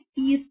нужны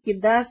списки,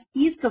 да,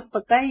 списков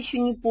пока еще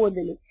не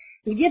подали.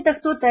 Где-то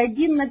кто-то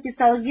один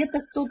написал,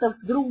 где-то кто-то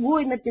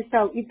другой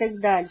написал и так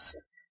дальше.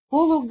 По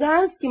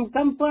луганским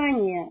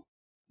компания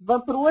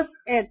вопрос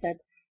этот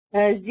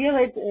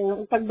сделает,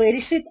 как бы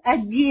решит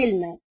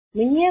отдельно.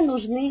 Мне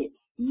нужны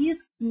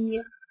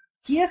списки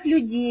тех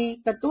людей,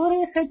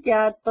 которые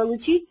хотят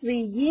получить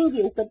свои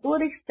деньги, у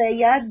которых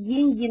стоят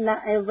деньги на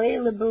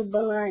available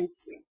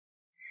балансе.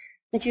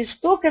 Значит,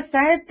 что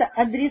касается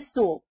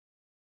адресов.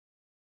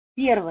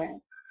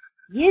 Первое.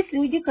 Есть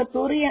люди,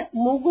 которые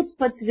могут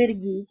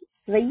подтвердить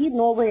свои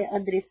новые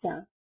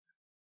адреса.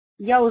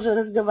 Я уже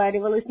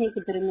разговаривала с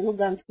некоторыми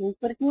луганскими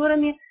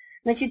партнерами.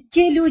 Значит,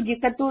 те люди,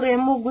 которые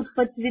могут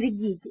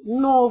подтвердить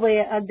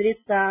новые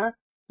адреса,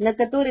 на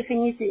которых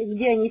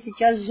где они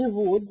сейчас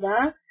живут,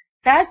 да,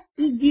 так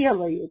и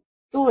делают.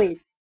 То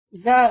есть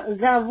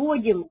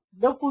заводим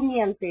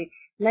документы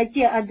на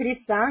те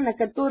адреса, на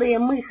которые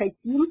мы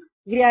хотим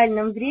в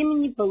реальном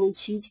времени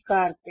получить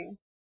карты.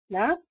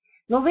 Да?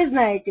 Но вы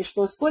знаете,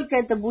 что сколько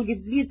это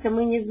будет длиться,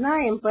 мы не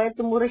знаем,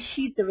 поэтому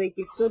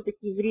рассчитывайте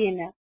все-таки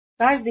время.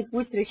 Каждый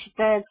пусть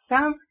рассчитает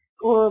сам,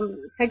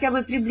 хотя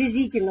бы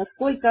приблизительно,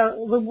 сколько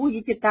вы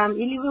будете там,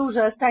 или вы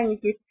уже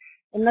останетесь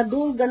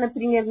надолго,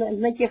 например,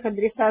 на тех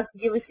адресах,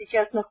 где вы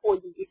сейчас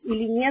находитесь,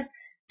 или нет.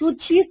 Тут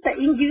чисто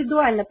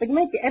индивидуально,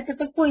 понимаете, это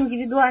такой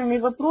индивидуальный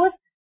вопрос,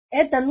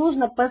 это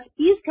нужно по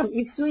спискам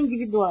и все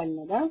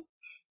индивидуально, да.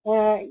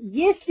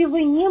 Если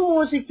вы не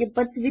можете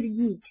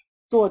подтвердить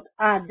тот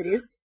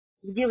адрес,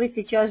 где вы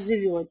сейчас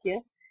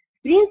живете,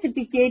 в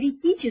принципе,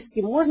 теоретически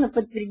можно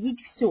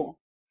подтвердить все.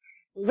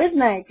 Вы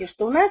знаете,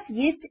 что у нас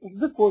есть в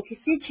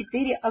бэк-офисе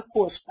 4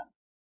 окошка.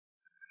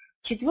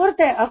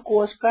 4-е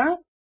окошко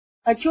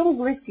о чем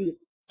гласит?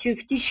 В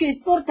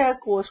 4-е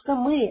окошко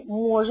мы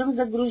можем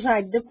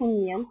загружать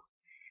документ,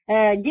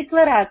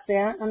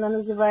 декларация она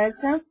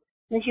называется.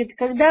 Значит,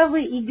 когда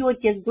вы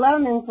идете с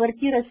главным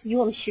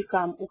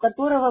квартиросъемщиком, у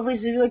которого вы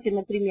живете,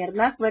 например,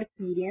 на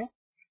квартире,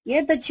 и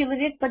этот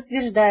человек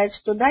подтверждает,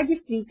 что да,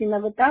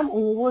 действительно, вы там у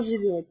него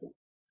живете.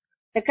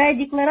 Такая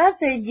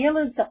декларация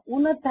делается у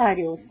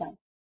нотариуса.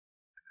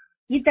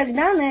 И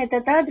тогда на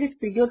этот адрес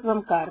придет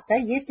вам карта,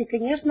 если,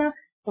 конечно,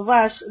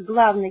 ваш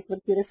главный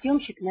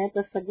квартиросъемщик на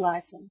это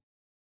согласен.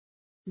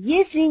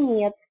 Если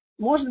нет,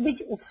 может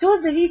быть,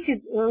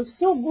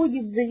 все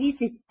будет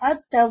зависеть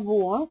от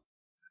того,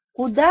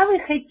 куда вы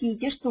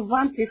хотите, чтобы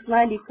вам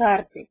прислали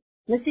карты.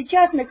 Но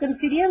сейчас на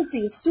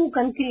конференции всю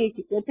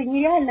конкретику, это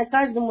нереально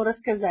каждому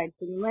рассказать,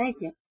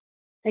 понимаете?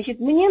 Значит,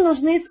 мне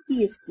нужны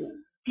списки.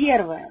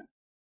 Первое,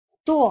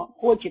 кто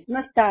хочет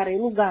на старый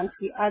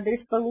луганский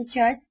адрес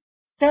получать.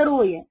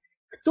 Второе,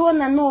 кто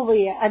на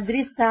новые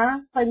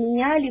адреса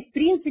поменяли. В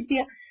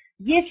принципе,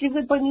 если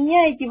вы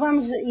поменяете,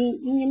 вам же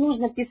и не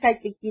нужно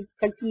писать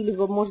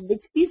какие-либо, может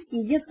быть, списки.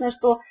 Единственное,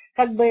 что,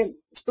 как бы,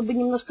 чтобы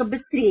немножко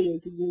быстрее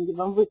эти деньги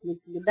вам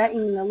выплатили, да,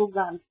 именно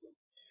луганские.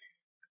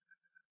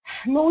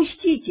 Но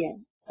учтите,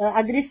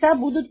 адреса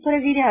будут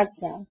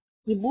проверяться,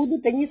 и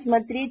будут они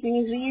смотреть, у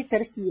них же есть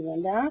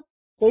архивы, да.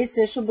 То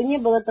есть, чтобы не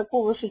было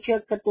такого, что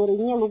человек, который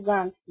не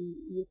луганский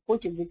и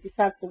хочет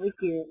затесаться в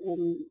эти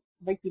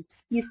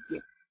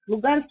списки.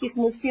 Луганских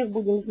мы всех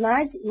будем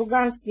знать,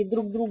 луганские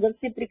друг друга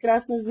все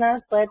прекрасно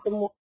знают,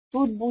 поэтому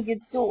тут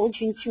будет все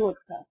очень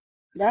четко.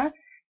 да.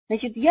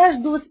 Значит, я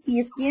жду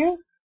списки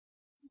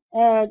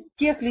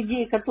тех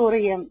людей,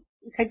 которые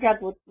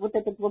хотят вот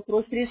этот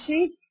вопрос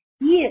решить,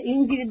 и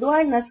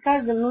индивидуально с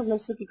каждым нужно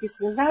все-таки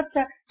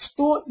связаться,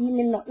 что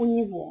именно у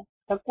него,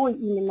 какой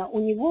именно у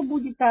него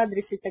будет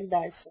адрес и так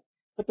дальше.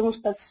 Потому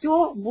что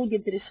все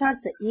будет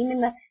решаться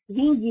именно в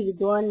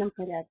индивидуальном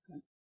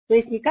порядке. То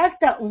есть не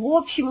как-то в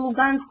общем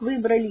Луганск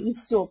выбрали и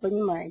все,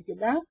 понимаете,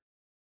 да?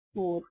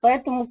 Вот,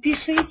 поэтому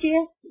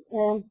пишите,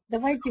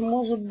 давайте,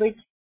 может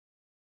быть,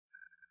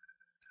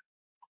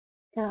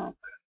 так,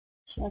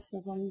 сейчас я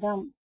вам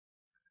дам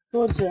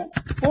тот же,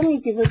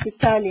 помните, вы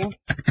писали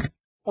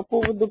по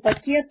поводу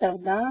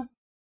пакетов, да?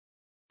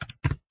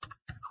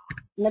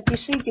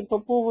 Напишите по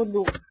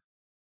поводу,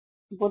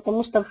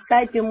 потому что в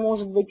скайпе,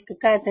 может быть,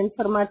 какая-то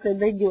информация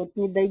дойдет,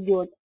 не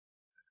дойдет.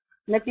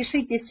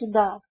 Напишите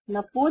сюда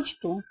на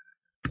почту,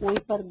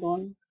 ой,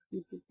 пардон,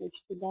 не ту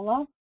почту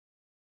дала,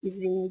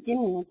 извините,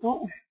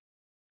 минуту,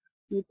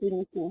 не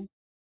ту.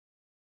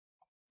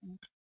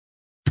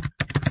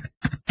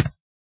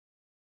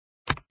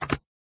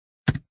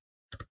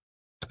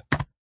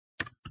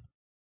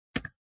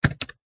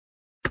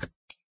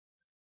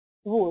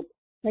 Вот,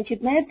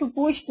 значит, на эту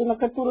почту, на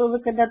которую вы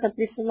когда-то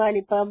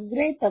присылали по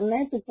апгрейдам,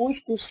 на эту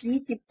почту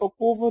шлите по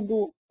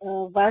поводу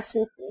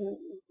ваших,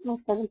 ну,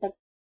 скажем так,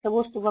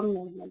 того, что вам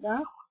нужно,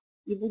 да,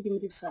 и будем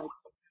решать.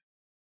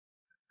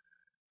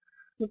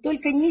 Но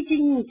только не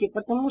тяните,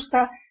 потому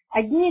что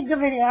одни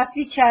говорят,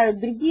 отвечают,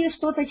 другие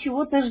что-то,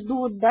 чего-то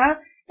ждут,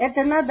 да.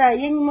 Это надо,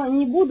 я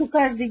не буду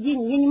каждый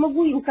день, я не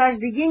могу им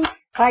каждый день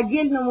по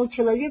отдельному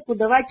человеку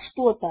давать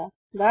что-то,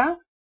 да.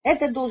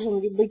 Это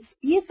должен быть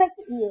список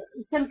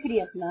и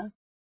конкретно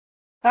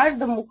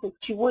каждому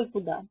чего и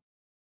куда.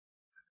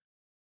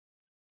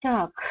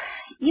 Так,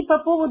 и по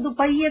поводу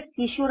поездки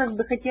еще раз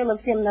бы хотела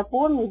всем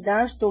напомнить,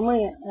 да, что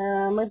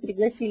мы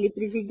пригласили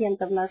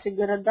президента в наши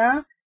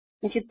города.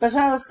 Значит,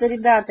 пожалуйста,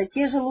 ребята,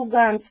 те же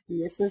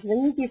луганские,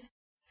 созвонитесь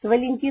с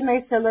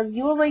Валентиной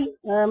Соловьевой,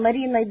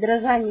 Мариной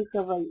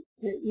Дрожанниковой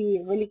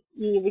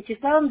и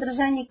Вячеславом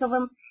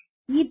Дрожанниковым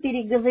и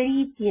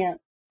переговорите.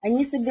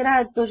 Они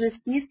собирают тоже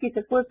списки,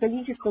 какое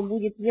количество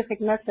будет ехать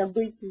на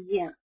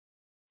событие.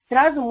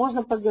 Сразу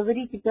можно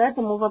поговорить и по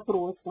этому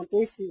вопросу, то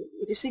есть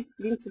решить, в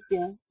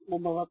принципе,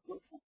 оба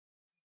вопроса.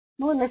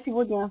 Ну, и на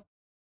сегодня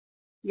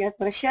я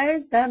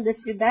прощаюсь, да, до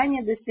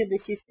свидания, до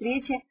следующей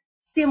встречи.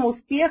 Всем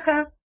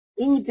успеха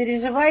и не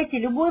переживайте,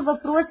 любой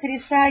вопрос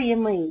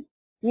решаемый.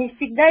 Не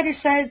всегда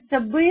решается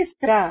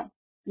быстро,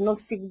 но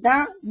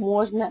всегда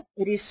можно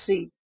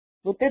решить.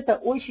 Вот это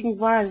очень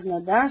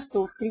важно, да,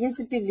 что в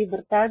принципе в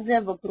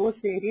LibertaGia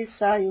вопросы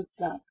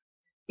решаются.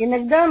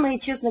 Иногда мы,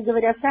 честно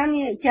говоря,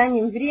 сами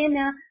тянем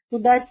время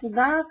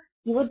туда-сюда,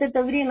 и вот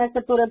это время,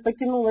 которое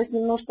потянулось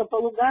немножко по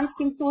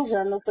луганским, тоже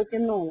оно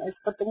потянулось,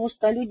 потому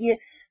что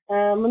люди,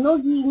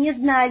 многие не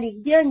знали,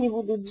 где они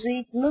будут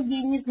жить,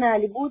 многие не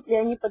знали, будут ли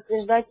они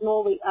подтверждать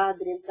новый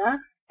адрес, да.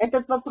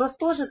 Этот вопрос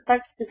тоже,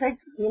 так сказать,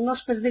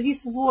 немножко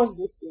завис в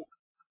воздухе.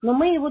 Но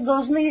мы его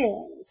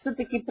должны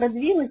все-таки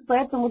продвинуть,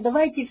 поэтому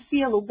давайте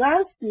все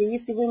луганские,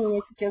 если вы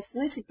меня сейчас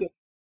слышите,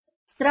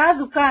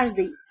 сразу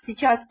каждый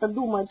сейчас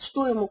подумает,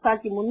 что ему,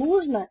 как ему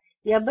нужно,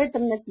 и об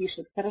этом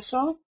напишет,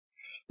 хорошо?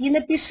 И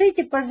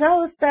напишите,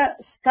 пожалуйста,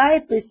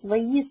 скайпы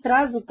свои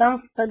сразу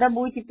там, когда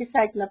будете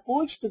писать на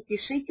почту,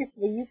 пишите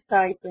свои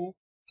скайпы,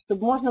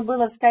 чтобы можно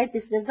было в скайпе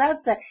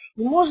связаться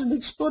и, может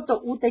быть, что-то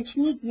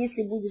уточнить,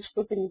 если будет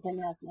что-то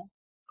непонятно.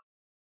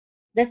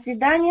 До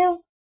свидания.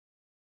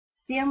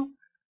 Всем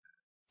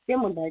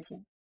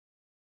удачи.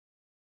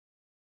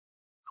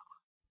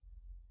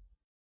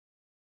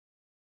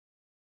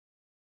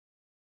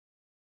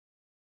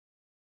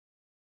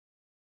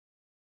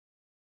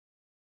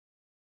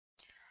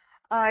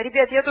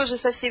 Ребят, я тоже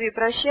со всеми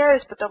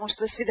прощаюсь, потому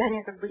что до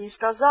свидания как бы не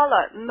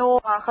сказала, но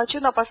хочу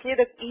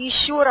напоследок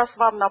еще раз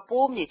вам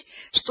напомнить,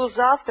 что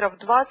завтра в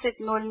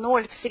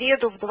 20:00, в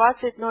среду в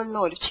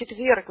 20:00, в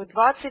четверг в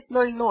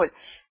 20:00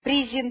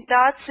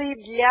 презентации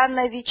для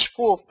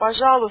новичков.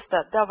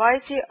 Пожалуйста,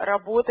 давайте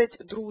работать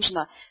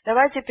дружно,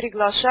 давайте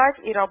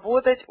приглашать и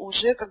работать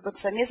уже как бы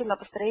совместно на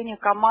построение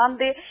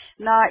команды,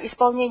 на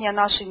исполнение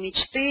нашей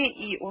мечты,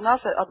 и у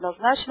нас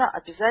однозначно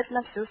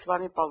обязательно все с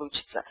вами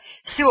получится.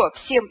 Все,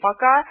 всем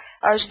пока,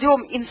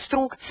 ждем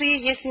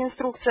инструкции, если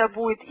инструкция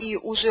будет и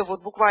уже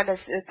вот буквально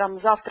там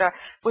завтра,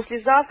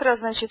 послезавтра,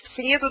 значит в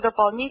среду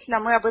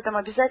дополнительно мы об этом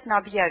обязательно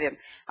объявим.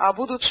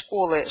 Будут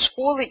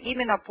школы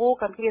именно по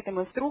конкретным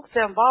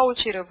инструкциям,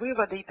 ваучеры,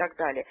 выводы и так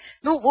далее.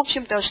 Ну, в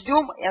общем-то,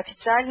 ждем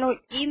официальную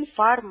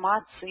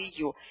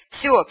информацию.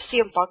 Все,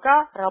 всем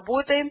пока,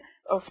 работаем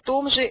в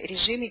том же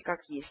режиме,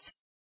 как есть.